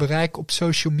gezegd dat bereik op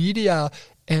social media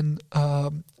en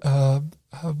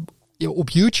op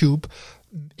YouTube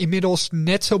inmiddels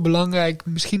net zo belangrijk,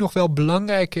 misschien nog wel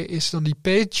belangrijker is dan die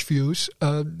pageviews.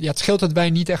 Het scheelt dat wij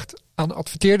niet echt aan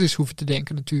adverteerders hoeven te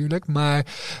denken natuurlijk, maar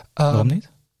waarom niet?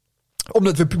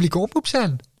 Omdat we publieke omroep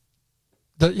zijn.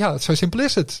 Zo simpel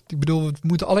is het. Ik bedoel, we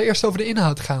moeten allereerst over de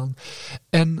inhoud gaan.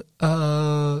 En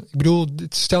ik bedoel,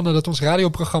 stel nou dat ons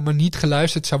radioprogramma niet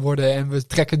geluisterd zou worden en we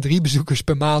trekken 3 bezoekers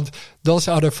per maand, dan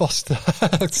zou er vast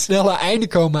het snelle einde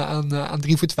komen aan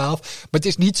 3 voor 12. Maar het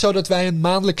is niet zo dat wij een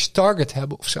maandelijks target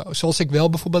hebben of zo. Zoals ik wel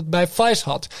bijvoorbeeld bij Vice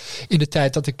had in de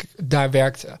tijd dat ik daar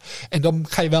werkte. En dan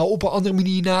ga je wel op een andere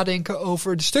manier nadenken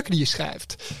over de stukken die je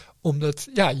schrijft. Omdat,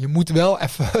 je moet wel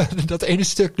even dat ene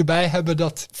stuk erbij hebben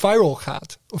dat viral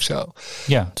gaat of zo.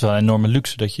 Ja, het is wel een enorme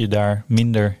luxe dat je daar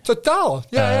minder... Totaal.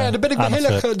 Daar ben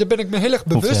ik me heel erg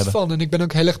bewust van. En ik ben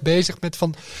ook heel erg bezig met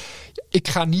van, ik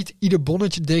ga niet ieder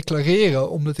bonnetje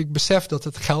declareren, omdat ik besef dat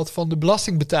het geld van de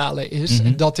belastingbetaler is. Mm-hmm.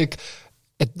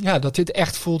 En dat dit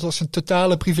echt voelt als een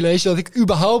totale privilege, dat ik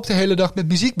überhaupt de hele dag met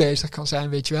muziek bezig kan zijn,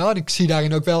 weet je wel. En ik zie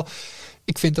daarin ook wel...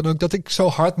 Ik vind dan ook dat ik zo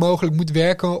hard mogelijk moet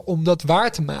werken om dat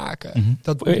waar te maken.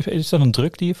 Mm-hmm. Is dat een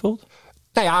druk die je voelt?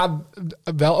 Nou ja,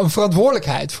 wel een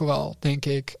verantwoordelijkheid vooral, denk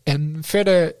ik. En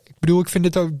verder, ik bedoel, ik vind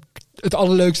het ook het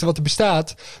allerleukste wat er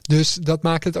bestaat. Dus dat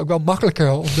maakt het ook wel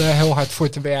makkelijker om er heel hard voor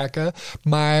te werken.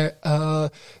 Maar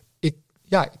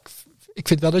ik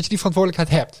vind wel dat je die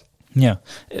verantwoordelijkheid hebt. Ja,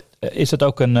 is dat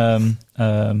ook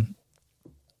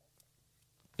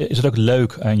is het ook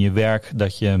leuk aan je werk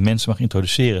dat je mensen mag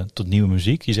introduceren tot nieuwe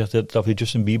muziek? Je zegt dat over die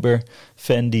Justin Bieber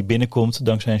fan die binnenkomt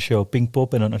dankzij een show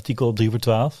Pinkpop en een artikel op 3 voor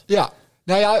 12. Ja,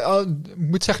 ik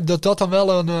moet zeggen dat dat dan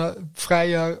wel een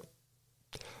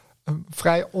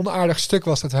vrij onaardig stuk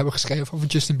was dat we hebben geschreven over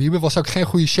Justin Bieber. Was ook geen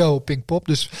goede show op Pinkpop.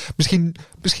 Dus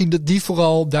misschien dat die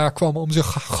vooral daar kwam om zijn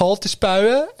gal te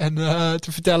spuien. En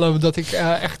te vertellen dat ik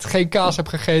echt geen kaas heb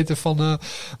gegeten van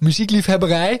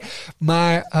muziekliefhebberij.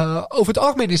 Maar over het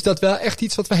algemeen is dat wel echt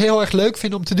iets wat we heel erg leuk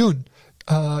vinden om te doen.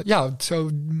 Zo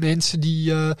mensen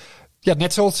die...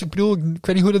 net zoals, ik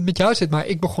weet niet hoe dat met jou zit, maar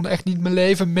ik begon echt niet mijn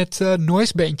leven met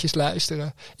noisebandjes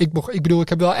luisteren. Ik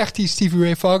heb wel echt die Stevie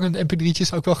Ray Vaughan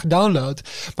mp3'tjes ook wel gedownload.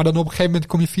 Maar dan op een gegeven moment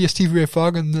kom je via Stevie Ray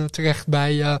Vaughan terecht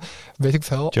bij, weet ik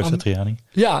veel. Joe Satriani.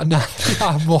 Ja,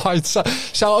 mooi. Het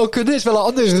zou ook kunnen. Is wel een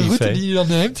andere Steve route die je dan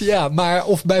neemt. Ja, maar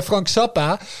of bij Frank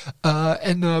Zappa.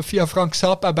 En via Frank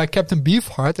Zappa bij Captain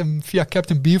Beefheart. En via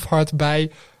Captain Beefheart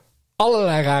bij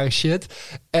allerlei rare shit.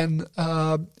 En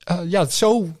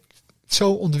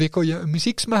zo ontwikkel je een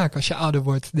muzieksmaak als je ouder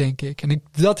wordt, denk ik. En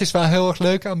dat is wel heel erg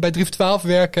leuk aan bij 3 voor 12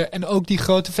 werken en ook die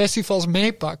grote festivals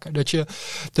meepakken.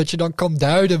 Dat je dan kan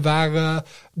duiden waar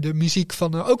de muziek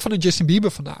ook van een Justin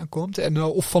Bieber vandaan komt. En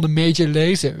of van een Major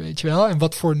Lazer, weet je wel. En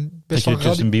wat voor een best wel... Dat je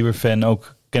Justin Bieber fan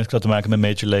ook kennis kunt laten maken met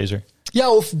Major Lazer.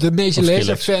 Ja, of de Major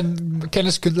Lazer fan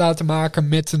kennis kunt laten maken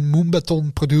met een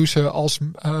Moonbaton producer als,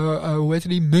 hoe heet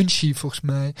die? Munchie, volgens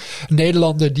mij. Een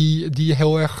Nederlander die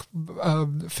heel erg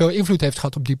veel invloed heeft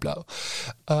gehad op Diplo.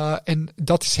 En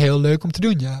dat is heel leuk om te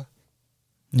doen, ja.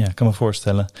 Ja, ik kan me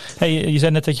voorstellen. Hey, je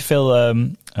zei net dat je veel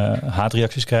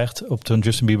haatreacties krijgt op de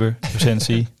Justin Bieber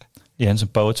recensie. Die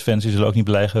Hanson Poets fans die zullen ook niet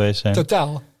blij geweest zijn.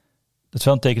 Totaal. Dat is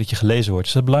wel een teken dat je gelezen wordt.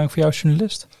 Is dat belangrijk voor jou als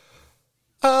journalist?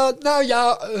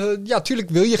 Tuurlijk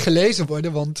wil je gelezen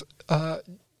worden, want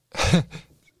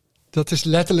dat is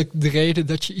letterlijk de reden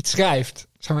dat je iets schrijft.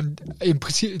 Zeg maar, in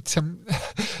principe,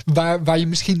 waar je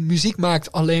misschien muziek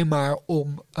maakt alleen maar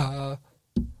om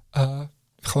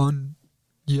gewoon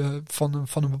je van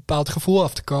een bepaald gevoel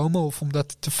af te komen of om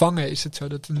dat te vangen, is het zo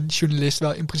dat een journalist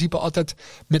wel in principe altijd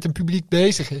met een publiek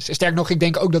bezig is. En sterker nog, ik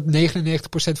denk ook dat 99%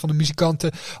 van de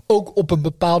muzikanten ook op een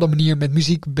bepaalde manier met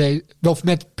muziek of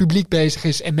met publiek bezig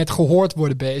is en met gehoord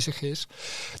worden bezig is.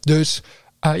 Dus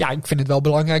ik vind het wel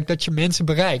belangrijk dat je mensen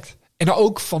bereikt. En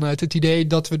ook vanuit het idee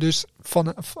dat we dus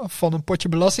van een potje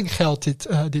belastinggeld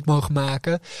dit mogen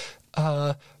maken.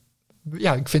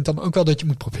 Ik vind dan ook wel dat je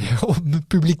moet proberen om het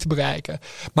publiek te bereiken.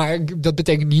 Maar dat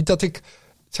betekent niet dat ik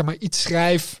zeg maar iets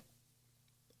schrijf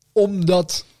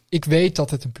omdat ik weet dat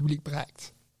het een publiek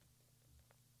bereikt.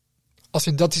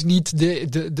 Dat is niet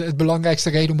de belangrijkste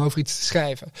reden om over iets te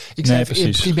schrijven. Ik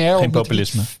schrijf primair geen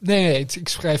populisme. Ik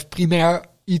schrijf primair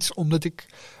iets omdat ik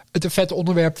het een vet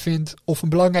onderwerp vind of een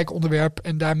belangrijk onderwerp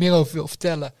en daar meer over wil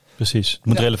vertellen. Precies, het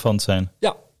moet relevant zijn.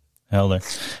 Ja. Helder.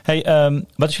 Hey,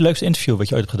 wat is je leukste interview wat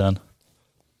je ooit hebt gedaan?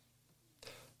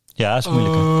 Ja, is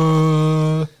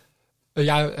moeilijker.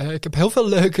 Ik heb heel veel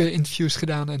leuke interviews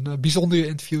gedaan en bijzondere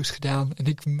interviews gedaan.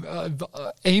 En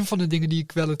een van de dingen die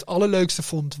ik wel het allerleukste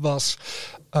vond was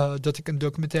dat ik een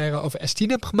documentaire over S10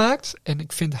 heb gemaakt. En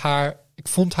ik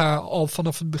vond haar al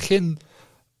vanaf het begin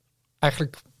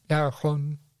eigenlijk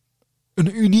gewoon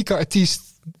een unieke artiest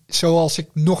zoals ik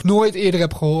nog nooit eerder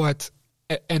heb gehoord.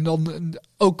 En dan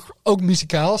ook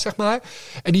muzikaal, zeg maar.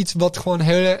 En iets wat gewoon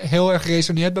heel erg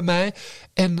resoneert bij mij.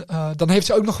 En dan heeft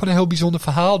ze ook nog gewoon een heel bijzonder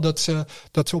verhaal dat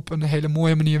ze op een hele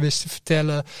mooie manier wist te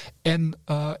vertellen. En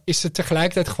is ze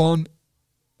tegelijkertijd gewoon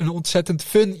een ontzettend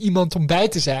fun iemand om bij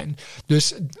te zijn.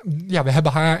 Dus we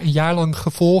hebben haar een jaar lang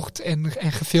gevolgd en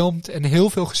gefilmd en heel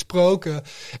veel gesproken.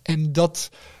 En dat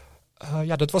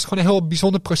was gewoon een heel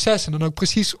bijzonder proces. En dan ook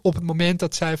precies op het moment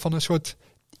dat zij van een soort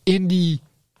indie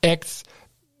act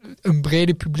een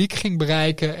brede publiek ging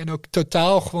bereiken en ook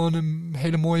totaal gewoon een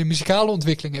hele mooie muzikale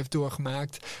ontwikkeling heeft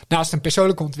doorgemaakt. Naast een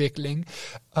persoonlijke ontwikkeling.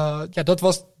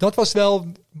 Dat was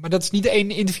wel, maar dat is niet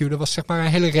één interview. Dat was zeg maar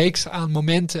een hele reeks aan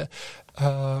momenten.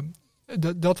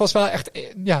 Dat was wel echt,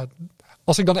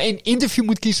 als ik dan één interview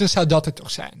moet kiezen, zou dat het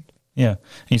toch zijn. Ja,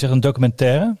 en je zegt een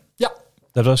documentaire? Ja.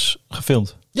 Dat was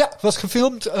gefilmd? Ja, het was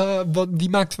gefilmd. Die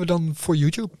maakten we dan voor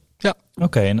YouTube. Ja.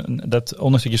 Oké, en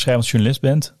ondanks dat je schrijvend journalist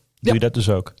bent, doe je dat dus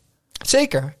ook?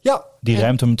 Zeker, ja. Die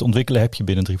ruimte om te ontwikkelen heb je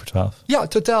binnen 3 voor 12? Ja,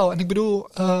 totaal. En ik bedoel,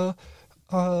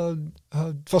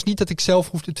 het was niet dat ik zelf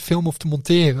hoefde te filmen of te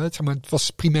monteren. Het was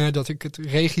primair dat ik het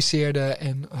regisseerde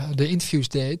en de interviews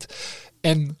deed.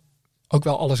 En ook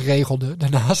wel alles regelde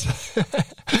daarnaast.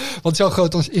 Want zo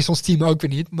groot is ons team ook weer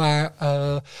niet. Maar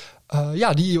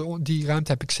die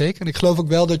ruimte heb ik zeker. En ik geloof ook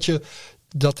wel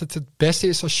dat het beste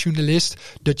is als journalist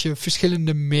dat je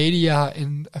verschillende media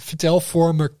en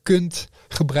vertelvormen kunt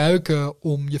gebruiken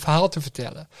om je verhaal te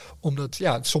vertellen. Omdat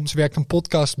soms werkt een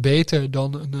podcast beter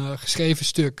dan een geschreven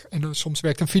stuk. En soms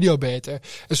werkt een video beter.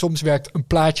 En soms werkt een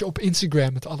plaatje op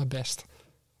Instagram het allerbest.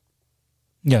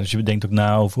 Ja, dus je bedenkt ook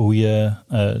na over hoe je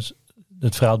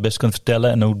het verhaal het best kunt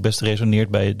vertellen en hoe het best resoneert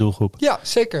bij je doelgroep. Ja,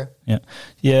 zeker. Ja.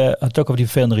 Je had het ook over die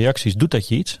vervelende reacties. Doet dat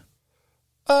je iets?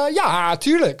 Ja,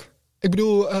 tuurlijk. Ik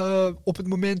bedoel, op het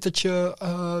moment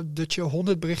dat je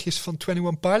 100 berichtjes van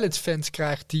 21 Pilots fans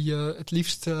krijgt die je het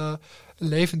liefst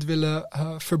levend willen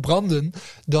verbranden,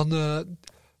 dan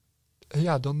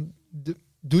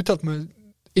doet dat me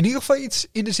in ieder geval iets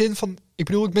in de zin van, ik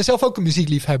bedoel, ik ben zelf ook een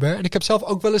muziekliefhebber en ik heb zelf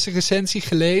ook wel eens een recensie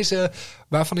gelezen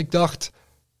waarvan ik dacht,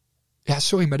 ja,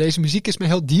 sorry, maar deze muziek is me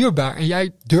heel dierbaar. En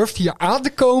jij durft hier aan te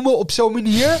komen op zo'n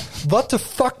manier? Wat de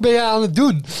fuck ben je aan het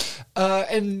doen?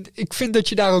 En ik vind dat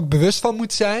je daar ook bewust van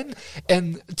moet zijn.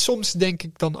 En soms denk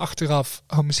ik dan achteraf,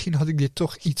 misschien had ik dit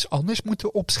toch iets anders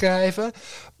moeten opschrijven.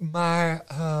 Maar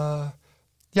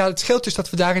het scheelt dus dat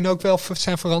we daarin ook wel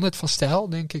zijn veranderd van stijl.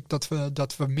 Denk ik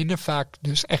dat we minder vaak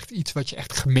dus echt iets wat je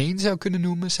echt gemeen zou kunnen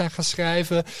noemen zijn gaan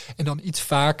schrijven. En dan iets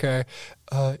vaker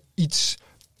iets...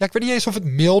 Ja, ik weet niet eens of het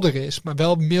milder is, maar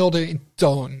wel milder in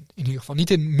toon. In ieder geval.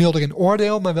 Niet milder in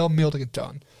oordeel, maar wel milder in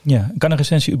toon. Ja, kan een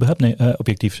recensie überhaupt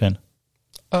objectief zijn?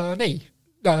 Nee.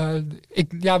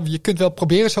 Je kunt wel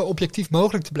proberen zo objectief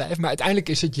mogelijk te blijven, maar uiteindelijk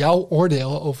is het jouw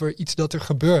oordeel over iets dat er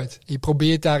gebeurt. Je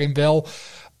probeert daarin wel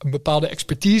een bepaalde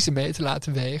expertise mee te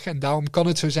laten wegen. En daarom kan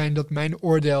het zo zijn dat mijn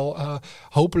oordeel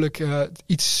hopelijk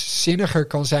iets zinniger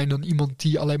kan zijn dan iemand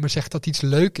die alleen maar zegt dat iets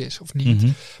leuk is of niet.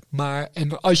 Mm-hmm.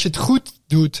 En als je het goed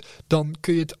doet, dan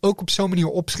kun je het ook op zo'n manier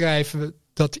opschrijven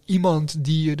dat iemand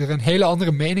die er een hele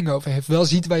andere mening over heeft, wel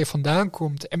ziet waar je vandaan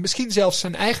komt. En misschien zelfs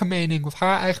zijn eigen mening of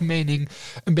haar eigen mening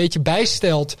een beetje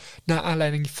bijstelt naar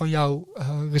aanleiding van jouw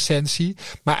recensie.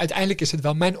 Maar uiteindelijk is het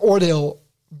wel mijn oordeel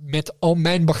met al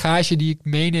mijn bagage die ik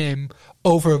meeneem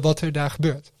over wat er daar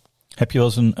gebeurt. Heb je wel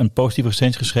eens een positieve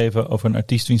recensie geschreven over een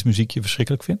artiest wiens muziek je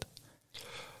verschrikkelijk vindt?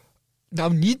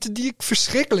 Nou, niet die ik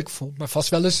verschrikkelijk vond, maar vast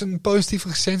wel eens een positieve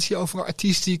recensie over een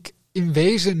artiest die ik in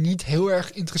wezen niet heel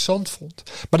erg interessant vond.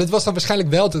 Maar dat was dan waarschijnlijk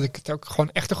wel dat ik het ook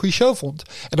gewoon echt een goede show vond.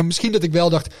 En dan misschien dat ik wel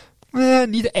dacht,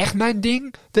 niet echt mijn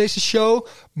ding, deze show.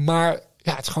 Maar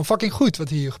ja, het is gewoon fucking goed wat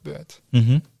hier gebeurt.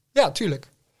 Mm-hmm. Ja, tuurlijk.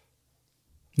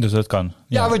 Dus dat kan.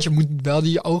 Ja, want je moet wel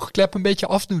die oogklep een beetje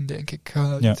afdoen, denk ik.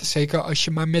 Zeker als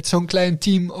je maar met zo'n klein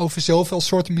team over zoveel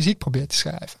soorten muziek probeert te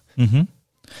schrijven. Mm-hmm.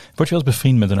 Word je wel eens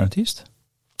bevriend met een artiest?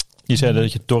 Je zei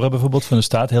dat je Torre bijvoorbeeld van de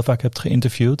Staat heel vaak hebt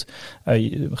geïnterviewd.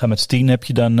 Met Steen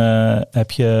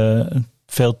heb je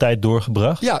veel tijd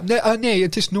doorgebracht. Ja, nee,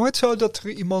 het is nooit zo dat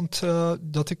er iemand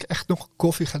dat ik echt nog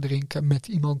koffie ga drinken met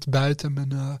iemand buiten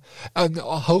mijn.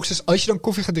 Hoogstens als je dan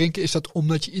koffie gaat drinken, is dat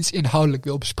omdat je iets inhoudelijk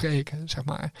wil bespreken, zeg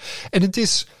maar. En het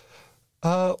is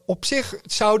op zich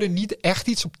zou er niet echt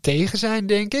iets op tegen zijn,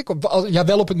 denk ik.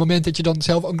 Wel op het moment dat je dan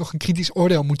zelf ook nog een kritisch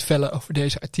oordeel moet vellen over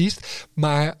deze artiest.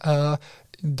 Maar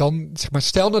dan, zeg maar,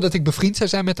 stel nou dat ik bevriend zou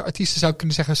zijn met de artiesten, zou ik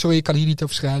kunnen zeggen, sorry, ik kan hier niet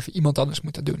over schrijven. Iemand anders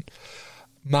moet dat doen.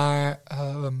 Maar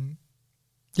dat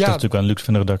is natuurlijk wel een luxe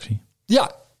van de redactie.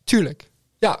 Ja, tuurlijk.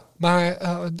 Ja, maar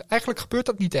eigenlijk gebeurt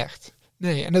dat niet echt.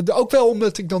 Nee, en dat ook wel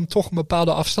omdat ik dan toch een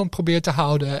bepaalde afstand probeer te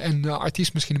houden en de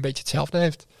artiest misschien een beetje hetzelfde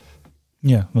heeft.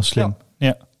 Ja, wel slim.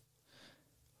 Ja.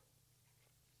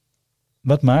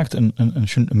 Wat maakt een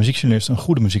muziekjournalist een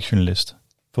goede muziekjournalist,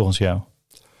 volgens jou?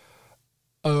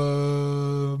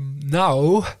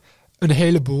 Nou, een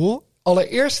heleboel.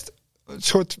 Allereerst een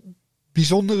soort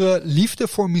bijzondere liefde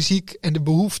voor muziek en de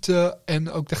behoefte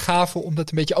en ook de gave om dat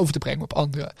een beetje over te brengen op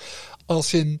anderen.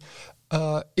 Als in,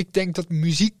 ik denk dat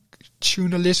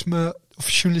muziekjournalisme of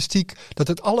journalistiek, dat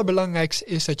het allerbelangrijkste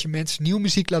is dat je mensen nieuwe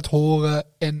muziek laat horen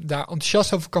en daar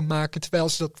enthousiast over kan maken, terwijl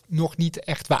ze dat nog niet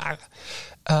echt waren.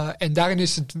 En daarin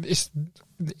is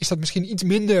dat misschien iets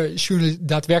minder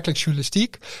daadwerkelijk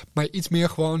journalistiek, maar iets meer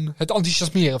gewoon het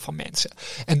enthousiasmeren van mensen.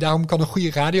 En daarom kan een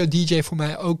goede radio-dj voor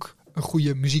mij ook een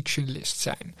goede muziekjournalist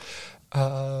zijn.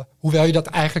 Hoewel je dat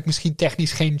eigenlijk misschien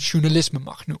technisch geen journalisme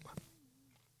mag noemen.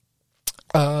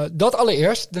 Dat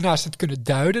allereerst. Daarnaast het kunnen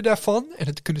duiden daarvan. En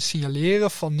het kunnen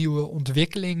signaleren van nieuwe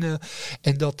ontwikkelingen.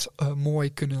 En dat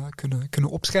mooi kunnen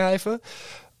opschrijven.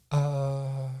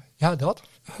 Ja, dat.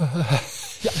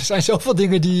 Ja, er zijn zoveel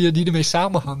dingen die ermee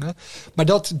samenhangen. Maar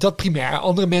dat primair.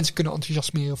 Andere mensen kunnen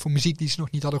enthousiasmeren voor muziek die ze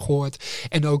nog niet hadden gehoord.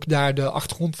 En ook daar de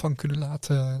achtergrond van kunnen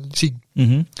laten zien.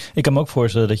 Mm-hmm. Ik kan me ook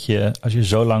voorstellen dat je, als je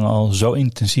zo lang al zo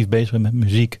intensief bezig bent met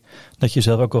muziek, dat je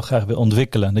zelf ook wel graag wil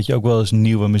ontwikkelen. Dat je ook wel eens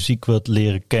nieuwe muziek wilt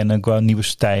leren kennen. Qua nieuwe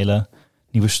stijlen,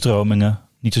 nieuwe stromingen.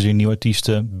 Niet zozeer nieuwe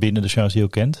artiesten binnen de genres die je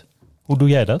ook kent. Hoe doe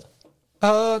jij dat?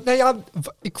 Nou ja,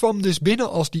 ik kwam dus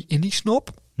binnen als die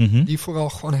indie-snop. Mm-hmm. Die vooral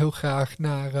gewoon heel graag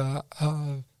naar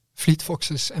Fleet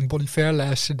Foxes en Bon Iver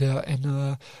luisterde.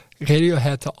 En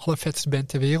Radiohead de allervetste band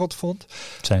ter wereld vond.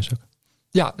 Zijn ze ook.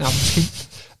 Ja, nou misschien.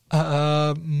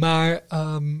 Maar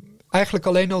eigenlijk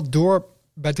alleen al door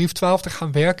bij 3 voor 12 te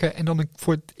gaan werken. En dan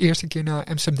voor het eerste keer naar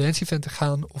Amsterdam Dance Event te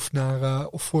gaan.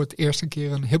 Of voor het eerste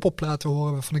keer een hiphopplaat te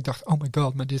horen. Waarvan ik dacht, oh my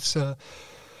god, maar dit is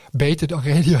beter dan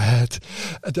Radiohead.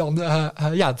 Dan,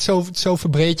 zo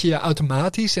verbreed je je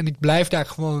automatisch. En ik blijf daar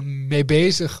gewoon mee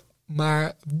bezig.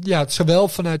 Maar ja, zowel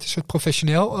vanuit een soort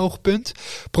professioneel oogpunt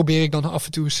probeer ik dan af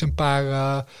en toe eens een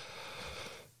paar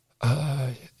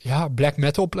black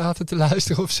metal platen te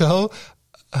luisteren of zo.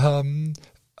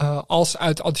 Als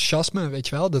uit enthousiasme, weet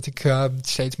je wel. Dat ik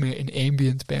steeds meer in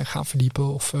ambient ben gaan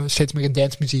verdiepen. Of steeds meer in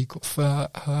dancemuziek. Of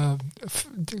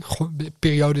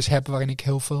periodes heb waarin ik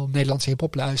heel veel Nederlandse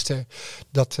hiphop luister.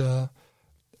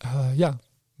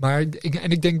 Maar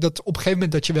ik denk dat op een gegeven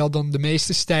moment dat je wel dan de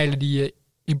meeste stijlen die je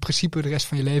in principe de rest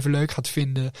van je leven leuk gaat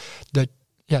vinden, dat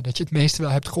je het meeste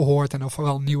wel hebt gehoord en dan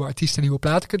vooral nieuwe artiesten en nieuwe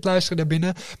platen kunt luisteren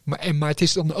daarbinnen. Maar het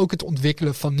is dan ook het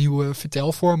ontwikkelen van nieuwe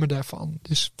vertelvormen daarvan.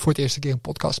 Dus voor het eerste keer een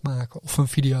podcast maken of een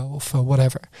video of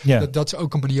whatever. Ja. Dat is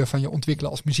ook een manier van je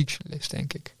ontwikkelen als muziekjournalist,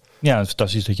 denk ik. Ja, het is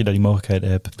fantastisch dat je daar die mogelijkheden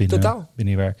hebt binnen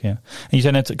je werk. Ja. En je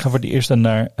zei net, ik ga voor het eerst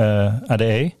naar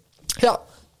ADE. Ja.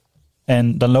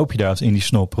 En dan loop je daar in die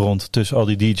snop rond tussen al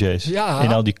die DJ's. Ja.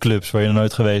 In al die clubs waar je nog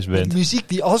nooit geweest bent. Met muziek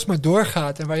die alsmaar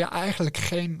doorgaat en waar je eigenlijk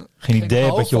geen idee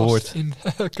hebt wat je hoort. In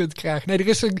kunt krijgen. Nee, er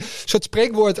is een soort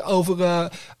spreekwoord over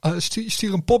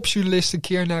stuur een popjournalist een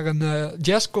keer naar een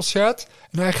jazzconcert.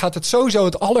 En hij gaat het sowieso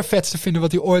het allervetste vinden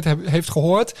wat hij ooit heeft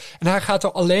gehoord. En hij gaat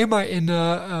er alleen maar in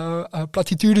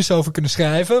platitudes over kunnen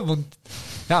schrijven. Want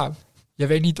ja, je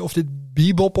weet niet of dit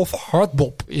bebop of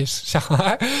hardbop is, zeg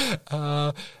maar.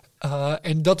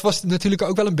 En dat was natuurlijk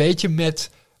ook wel een beetje met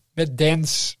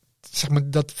dance. Zeg maar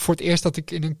dat voor het eerst dat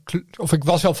ik in een club, of ik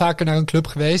was wel vaker naar een club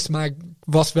geweest, maar ik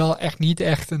was wel echt niet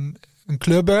echt een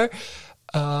clubber.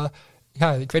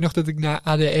 Ja, ik weet nog dat ik naar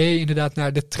ADE inderdaad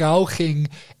naar de Trouw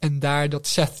ging en daar dat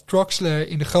Seth Troxler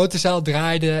in de grote zaal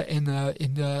draaide en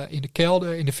in de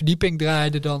kelder, in de verdieping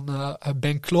draaide dan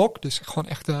Ben Klok. Dus gewoon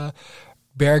echt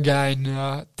Berghain,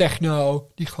 techno,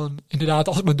 die gewoon inderdaad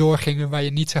altijd maar doorgingen, waar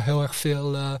je niet zo heel erg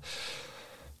veel...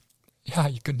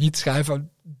 je kunt niet schrijven...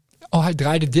 Oh, hij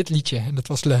draaide dit liedje en dat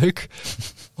was leuk.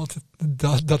 Want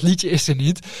dat liedje is er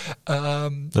niet.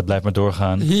 Dat blijft maar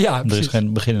doorgaan. Ja, er precies. is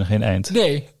geen begin en geen eind.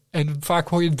 Nee, en vaak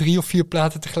hoor je 3 of 4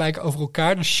 platen tegelijk over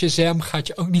elkaar. Dus Shazam gaat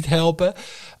je ook niet helpen.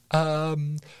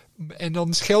 En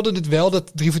dan scheelde het wel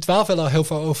dat 3 voor 12 wel al heel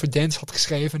veel over dance had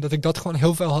geschreven. En dat ik dat gewoon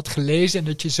heel veel had gelezen. En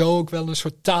dat je zo ook wel een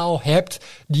soort taal hebt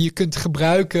die je kunt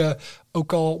gebruiken.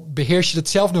 Ook al beheers je dat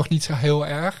zelf nog niet zo heel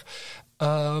erg.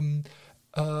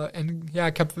 En ja,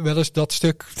 ik heb wel eens dat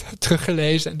stuk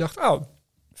teruggelezen en dacht,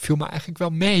 viel me eigenlijk wel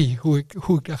mee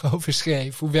hoe ik daarover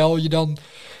schreef. Hoewel je dan,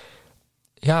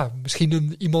 ja,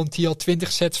 misschien iemand die al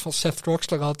 20 sets van Seth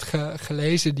Troxler had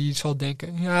gelezen, die zal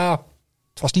denken, ja,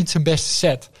 het was niet zijn beste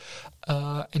set.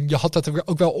 En je had dat er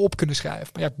ook wel op kunnen schrijven.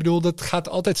 Maar ja, ik bedoel, dat gaat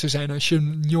altijd zo zijn als je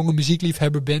een jonge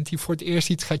muziekliefhebber bent die voor het eerst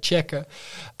iets gaat checken.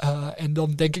 En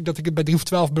dan denk ik dat ik het bij 3 voor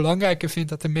 12 belangrijker vind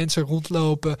dat er mensen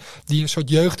rondlopen die een soort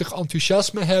jeugdig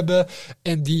enthousiasme hebben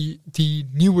en die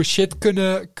nieuwe shit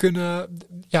kunnen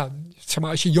ja, zeg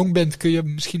maar, als je jong bent kun je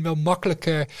misschien wel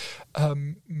makkelijker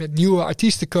met nieuwe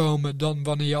artiesten komen dan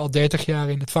wanneer je al 30 jaar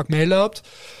in het vak meeloopt.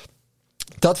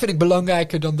 Dat vind ik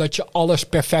belangrijker dan dat je alles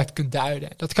perfect kunt duiden.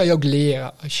 Dat kan je ook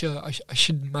leren als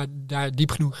je maar daar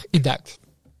diep genoeg in duikt.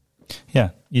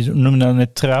 Ja, je noemde nou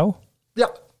net Trouw.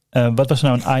 Ja. Wat was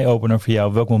nou een eye-opener voor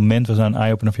jou? Welk moment was nou een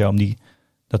eye-opener voor jou om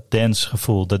dat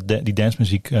dancegevoel, die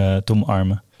dancemuziek te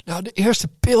omarmen? Nou, de eerste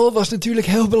pil was natuurlijk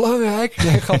heel belangrijk.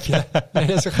 Nee, grapje. Nee,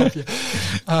 dat is een grapje.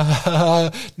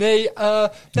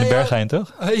 In de Berghain,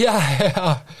 toch?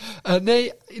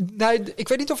 Nee, ik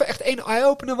weet niet of er echt 1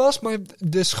 eye-opener was, maar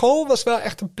de school was wel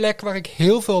echt een plek waar ik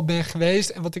heel veel ben geweest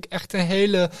en wat ik echt een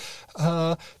hele...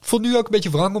 ik voel nu ook een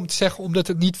beetje wrang om te zeggen, omdat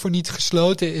het niet voor niets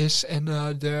gesloten is en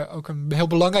er ook een heel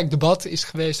belangrijk debat is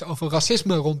geweest over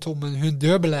racisme rondom hun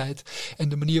deurbeleid en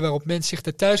de manier waarop mensen zich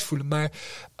daar thuis voelen. Maar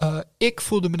ik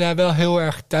voelde me daar wel heel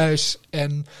erg thuis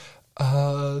en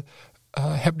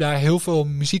heb daar heel veel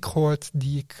muziek gehoord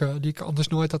die ik anders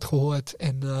nooit had gehoord.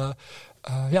 En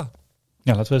ja.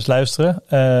 Ja, laten we eens luisteren.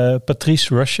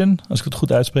 Patrice Rushen, als ik het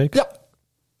goed uitspreek. Ja.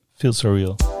 Feels So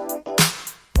Real.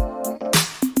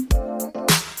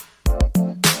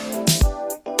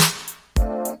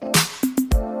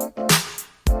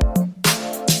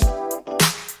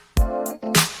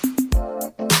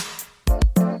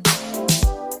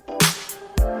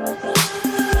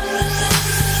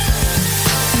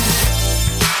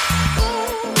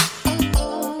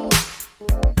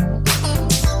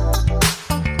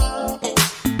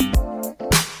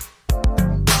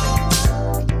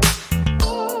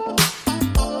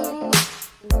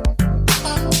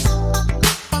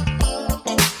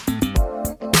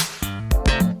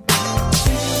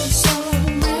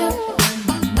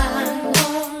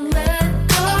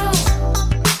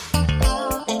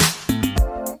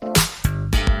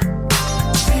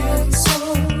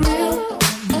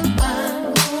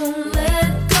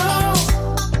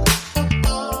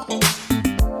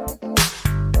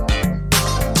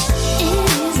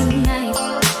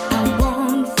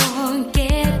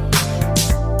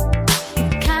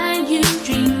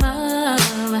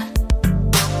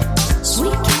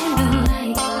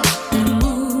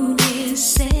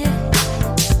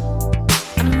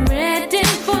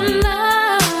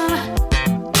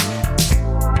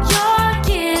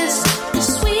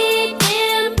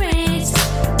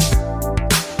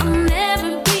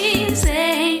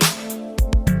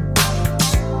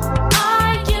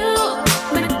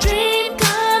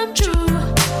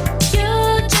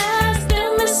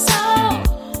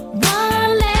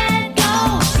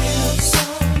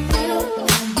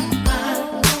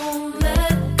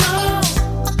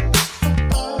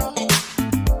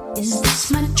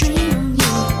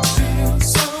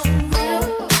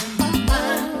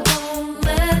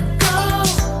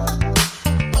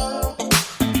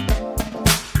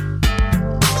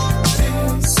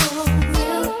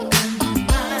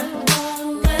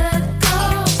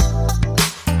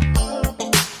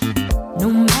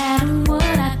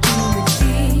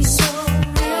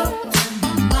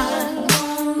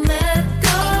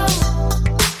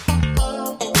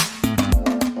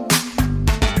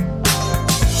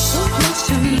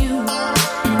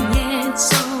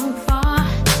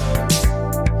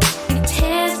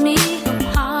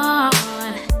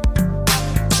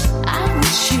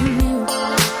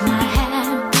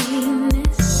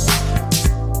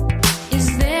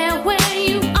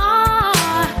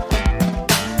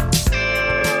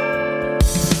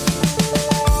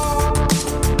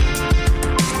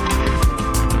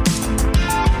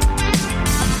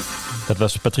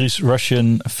 was Patrice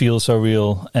Rushen, Feel So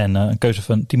Real en een keuze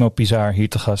van Timo Pizar hier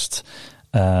te gast.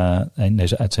 In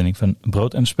deze uitzending van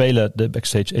Brood en Spelen, de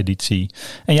backstage editie.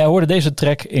 En jij hoorde deze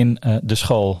track in de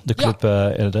School, de club,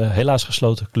 de helaas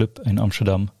gesloten club in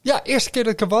Amsterdam. Ja, eerste keer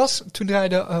dat ik er was, toen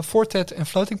draaiden Fortet en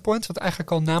Floating Point, wat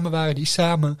eigenlijk al namen waren die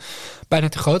samen bijna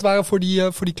te groot waren voor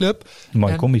die club.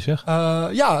 Mooie combi zeg.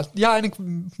 Ja, en ik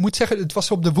moet zeggen, het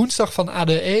was op de woensdag van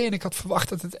ADE en ik had verwacht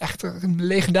dat het echt een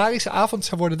legendarische avond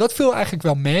zou worden. Dat viel eigenlijk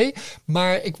wel mee,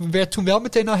 maar ik werd toen wel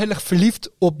meteen al heel erg verliefd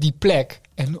op die plek.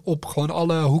 En op gewoon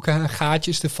alle hoeken en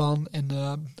gaatjes ervan. En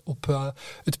op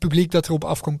het publiek dat erop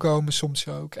af kon komen soms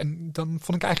ook. En dan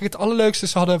vond ik eigenlijk het allerleukste.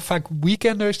 Ze hadden vaak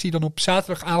weekenders die dan op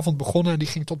zaterdagavond begonnen. En die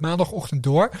gingen tot maandagochtend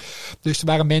door. Dus er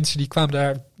waren mensen die kwamen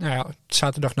daar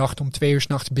zaterdagnacht om 2 uur 's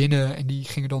nachts binnen. En die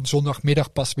gingen dan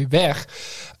zondagmiddag pas weer weg.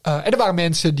 En er waren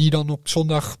mensen die dan op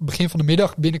zondag begin van de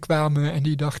middag binnenkwamen. En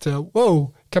die dachten,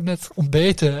 wow, ik heb net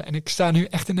ontbeten. En ik sta nu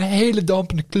echt in een hele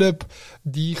dampende club.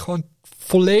 Die gewoon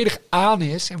volledig aan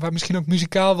is. En waar misschien ook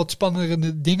muzikaal wat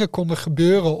spannende dingen konden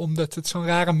gebeuren. Omdat het zo'n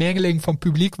rare mengeling van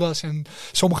publiek was. En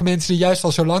sommige mensen die juist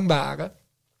al zo lang waren.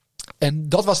 En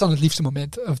dat was dan het liefste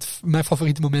moment. Mijn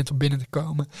favoriete moment om binnen te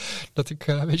komen. Dat ik,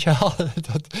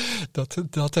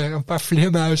 dat er een paar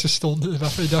vleermuizen stonden.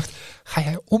 Waarvan je dacht, ga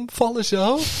jij omvallen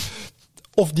zo?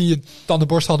 Of die een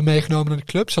tandenborstel hadden meegenomen naar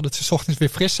de club, zodat ze 's ochtends weer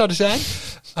fris zouden zijn.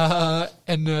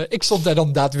 Ik stond daar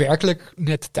dan daadwerkelijk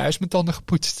net thuis mijn tanden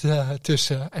gepoetst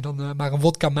tussen. En dan maar een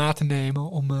wodka maat te nemen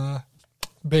om een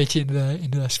beetje in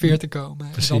de sfeer te komen.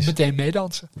 Precies. En dan meteen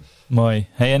meedansen. Mooi.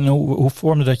 Hey, en hoe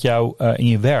vormde dat jou in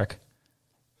je werk?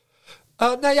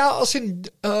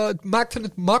 Het maakte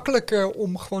het makkelijker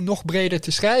om gewoon nog breder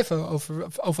te schrijven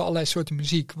over allerlei soorten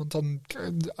muziek. Want dan,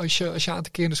 als je een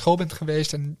aantal keer in de school bent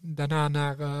geweest en daarna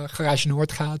naar Garage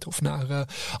Noord gaat of naar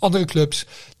andere clubs,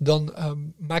 dan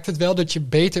maakt het wel dat je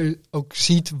beter ook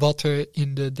ziet wat er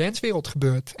in de dancewereld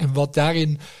gebeurt. En wat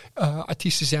daarin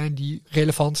artiesten zijn die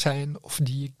relevant zijn of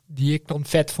die ik dan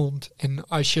vet vond. En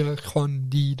als je gewoon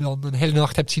die dan een hele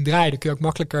nacht hebt zien draaien, dan kun je ook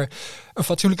makkelijker een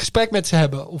fatsoenlijk gesprek met ze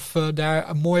hebben. Of daar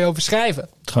mooi over schrijven.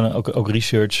 Gewoon ook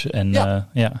research en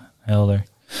helder.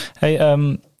 Hey,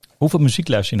 hoeveel muziek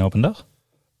luister je nou op een dag?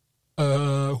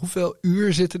 Hoeveel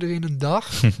uur zitten er in een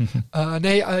dag?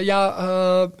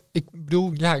 Ik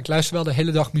bedoel, ik luister wel de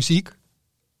hele dag muziek.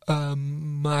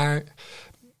 Maar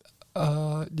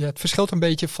het verschilt een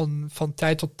beetje van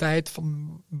tijd tot tijd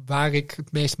van waar ik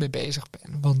het meest mee bezig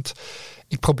ben. Want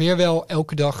ik probeer wel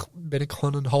elke dag, ben ik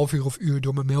gewoon een half uur of uur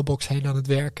door mijn mailbox heen aan het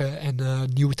werken en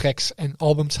nieuwe tracks en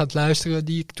albums aan het luisteren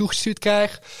die ik toegestuurd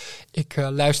krijg. Ik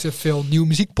luister veel nieuwe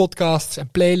muziekpodcasts en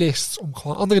playlists om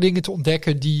gewoon andere dingen te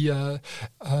ontdekken die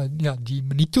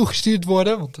me niet toegestuurd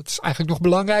worden. Want dat is eigenlijk nog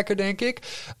belangrijker, denk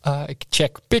ik. Ik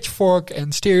check Pitchfork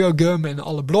en Stereogum en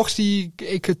alle blogs die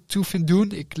ik het toe vind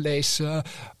doen. Ik lees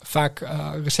vaak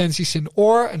recensies in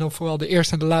Oor en dan vooral de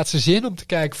eerste en de laatste zin om te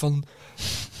kijken van,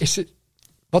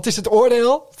 wat is het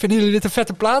oordeel? Vinden jullie dit een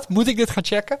vette plaat? Moet ik dit gaan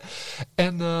checken?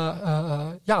 En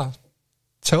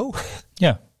zo.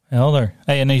 Ja, helder.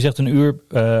 Hey, en je zegt een uur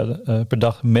per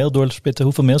dag mail doorspitten.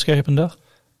 Hoeveel mails krijg je per dag?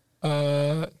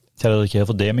 Ik zei dat je heel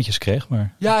veel DM'tjes kreeg,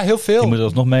 maar ja, heel veel. Je moet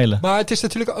dat nog mailen. Maar het is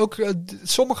natuurlijk ook,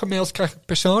 sommige mails krijg ik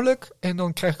persoonlijk. En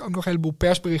dan krijg ik ook nog een heleboel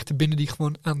persberichten binnen die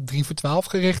gewoon aan 3 voor 12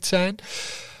 gericht zijn.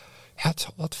 Ja, het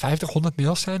zal 50, 100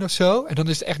 mails zijn of zo. En dan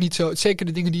is het echt niet zo. Zeker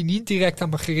de dingen die niet direct aan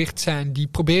me gericht zijn, die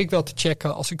probeer ik wel te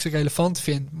checken als ik ze relevant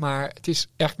vind. Maar het is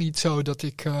echt niet zo dat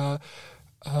ik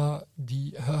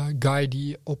die guy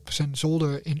die op zijn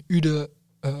zolder in Uden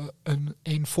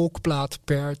een volkplaat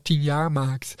per 10 jaar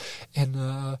maakt. En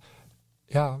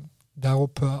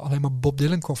daarop alleen maar Bob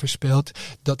Dylan covers speelt.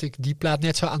 Dat ik die plaat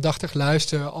net zo aandachtig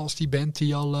luister als die band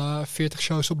die al 40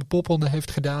 shows op de Popronde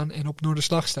heeft gedaan en op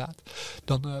Noorderslag staat.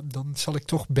 Dan zal ik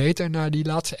toch beter naar die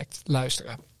laatste act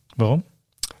luisteren. Waarom?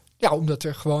 Ja, omdat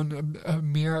er gewoon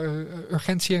meer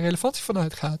urgentie en relevantie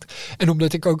vanuit gaat. En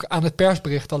omdat ik ook aan het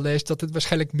persbericht al lees dat het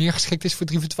waarschijnlijk meer geschikt is voor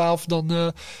 3 voor 12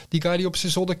 dan die guy die op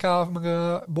zijn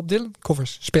zolderkamer Bob Dylan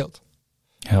covers speelt.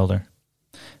 Helder.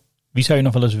 Wie zou je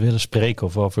nog wel eens willen spreken?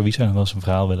 Of over wie zou je nog wel eens een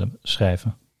verhaal willen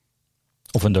schrijven?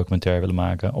 Of een documentaire willen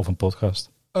maken? Of een podcast?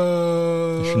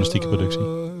 Een journalistieke productie?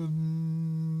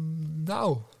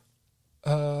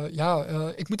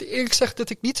 Ik moet eerlijk zeggen dat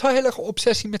ik niet zo heel erg een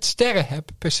obsessie met sterren heb,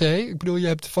 per se. Ik bedoel, je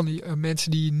hebt van die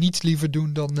mensen die niets liever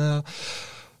doen dan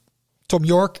Tom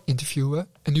York interviewen.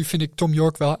 En nu vind ik Tom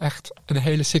York wel echt een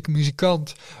hele sicke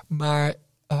muzikant. Maar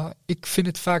ik vind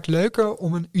het vaak leuker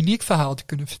om een uniek verhaal te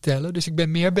kunnen vertellen. Dus ik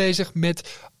ben meer bezig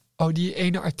met die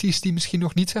ene artiest die misschien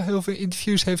nog niet zo heel veel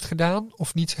interviews heeft gedaan,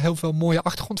 of niet zo heel veel mooie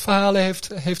achtergrondverhalen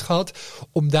heeft gehad,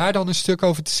 om daar dan een stuk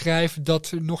over te schrijven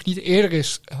dat nog niet eerder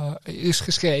is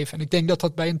geschreven. En ik denk dat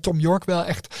dat bij een Thom Yorke wel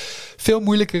echt veel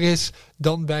moeilijker is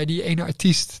dan bij die ene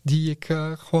artiest die ik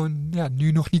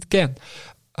nu nog niet ken.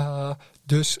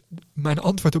 Dus mijn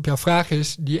antwoord op jouw vraag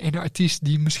is, die ene artiest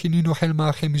die misschien nu nog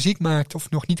helemaal geen muziek maakt of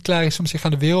nog niet klaar is om zich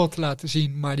aan de wereld te laten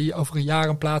zien, maar die over een jaar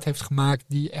een plaat heeft gemaakt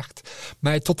die echt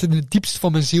mij tot in het diepst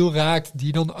van mijn ziel raakt,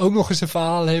 die dan ook nog eens een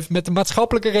verhaal heeft met een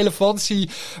maatschappelijke relevantie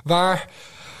waar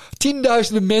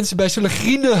tienduizenden mensen bij zullen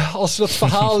grienen als ze dat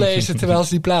verhaal lezen terwijl ze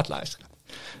die plaat luisteren.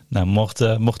 Nou,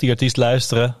 mocht die artiest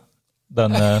luisteren,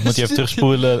 dan moet je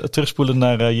even terugspoelen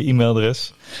naar je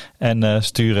e-mailadres en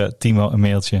sturen Timo een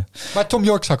mailtje. Maar Thom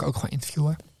Yorke zou ik ook gewoon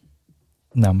interviewen.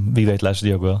 Nou, wie weet luistert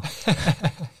die ook wel.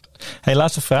 Hey,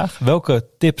 laatste vraag. Welke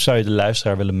tip zou je de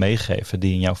luisteraar willen meegeven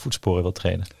die in jouw voetsporen wil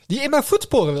treden? Die in mijn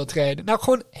voetsporen wil treden? Nou,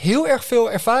 gewoon heel erg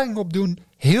veel ervaring opdoen.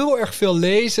 Heel erg veel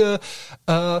lezen.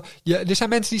 Er zijn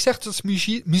mensen die zeggen dat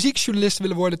ze muziekjournalist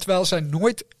willen worden, terwijl zij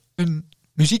nooit een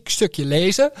muziekstukje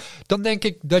lezen. Dan denk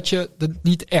ik dat je dat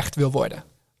niet echt wil worden.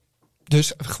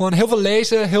 Dus gewoon heel veel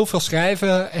lezen, heel veel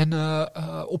schrijven en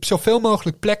op zoveel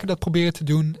mogelijk plekken dat proberen te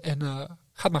doen. En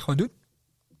ga het maar gewoon doen.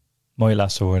 Mooie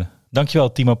laatste woorden.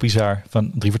 Dankjewel Timo Pizaar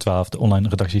van 3 voor 12, de online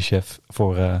redactiechef,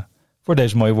 voor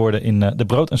deze mooie woorden in de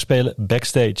Brood en Spelen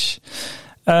Backstage.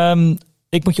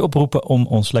 Ik moet je oproepen om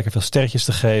ons lekker veel sterretjes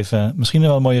te geven. Misschien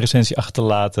wel een mooie recensie achter te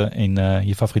laten in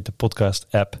je favoriete podcast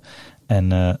app.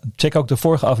 En check ook de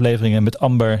vorige afleveringen met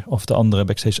Amber of de andere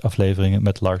Backstage afleveringen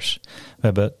met Lars. We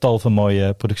hebben tal van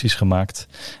mooie producties gemaakt.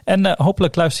 En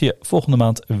hopelijk luister je volgende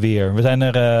maand weer. We zijn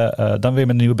er dan weer met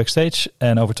een nieuwe Backstage.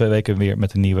 En over 2 weken weer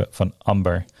met een nieuwe van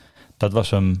Amber. Dat was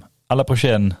hem. À la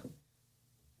prochaine.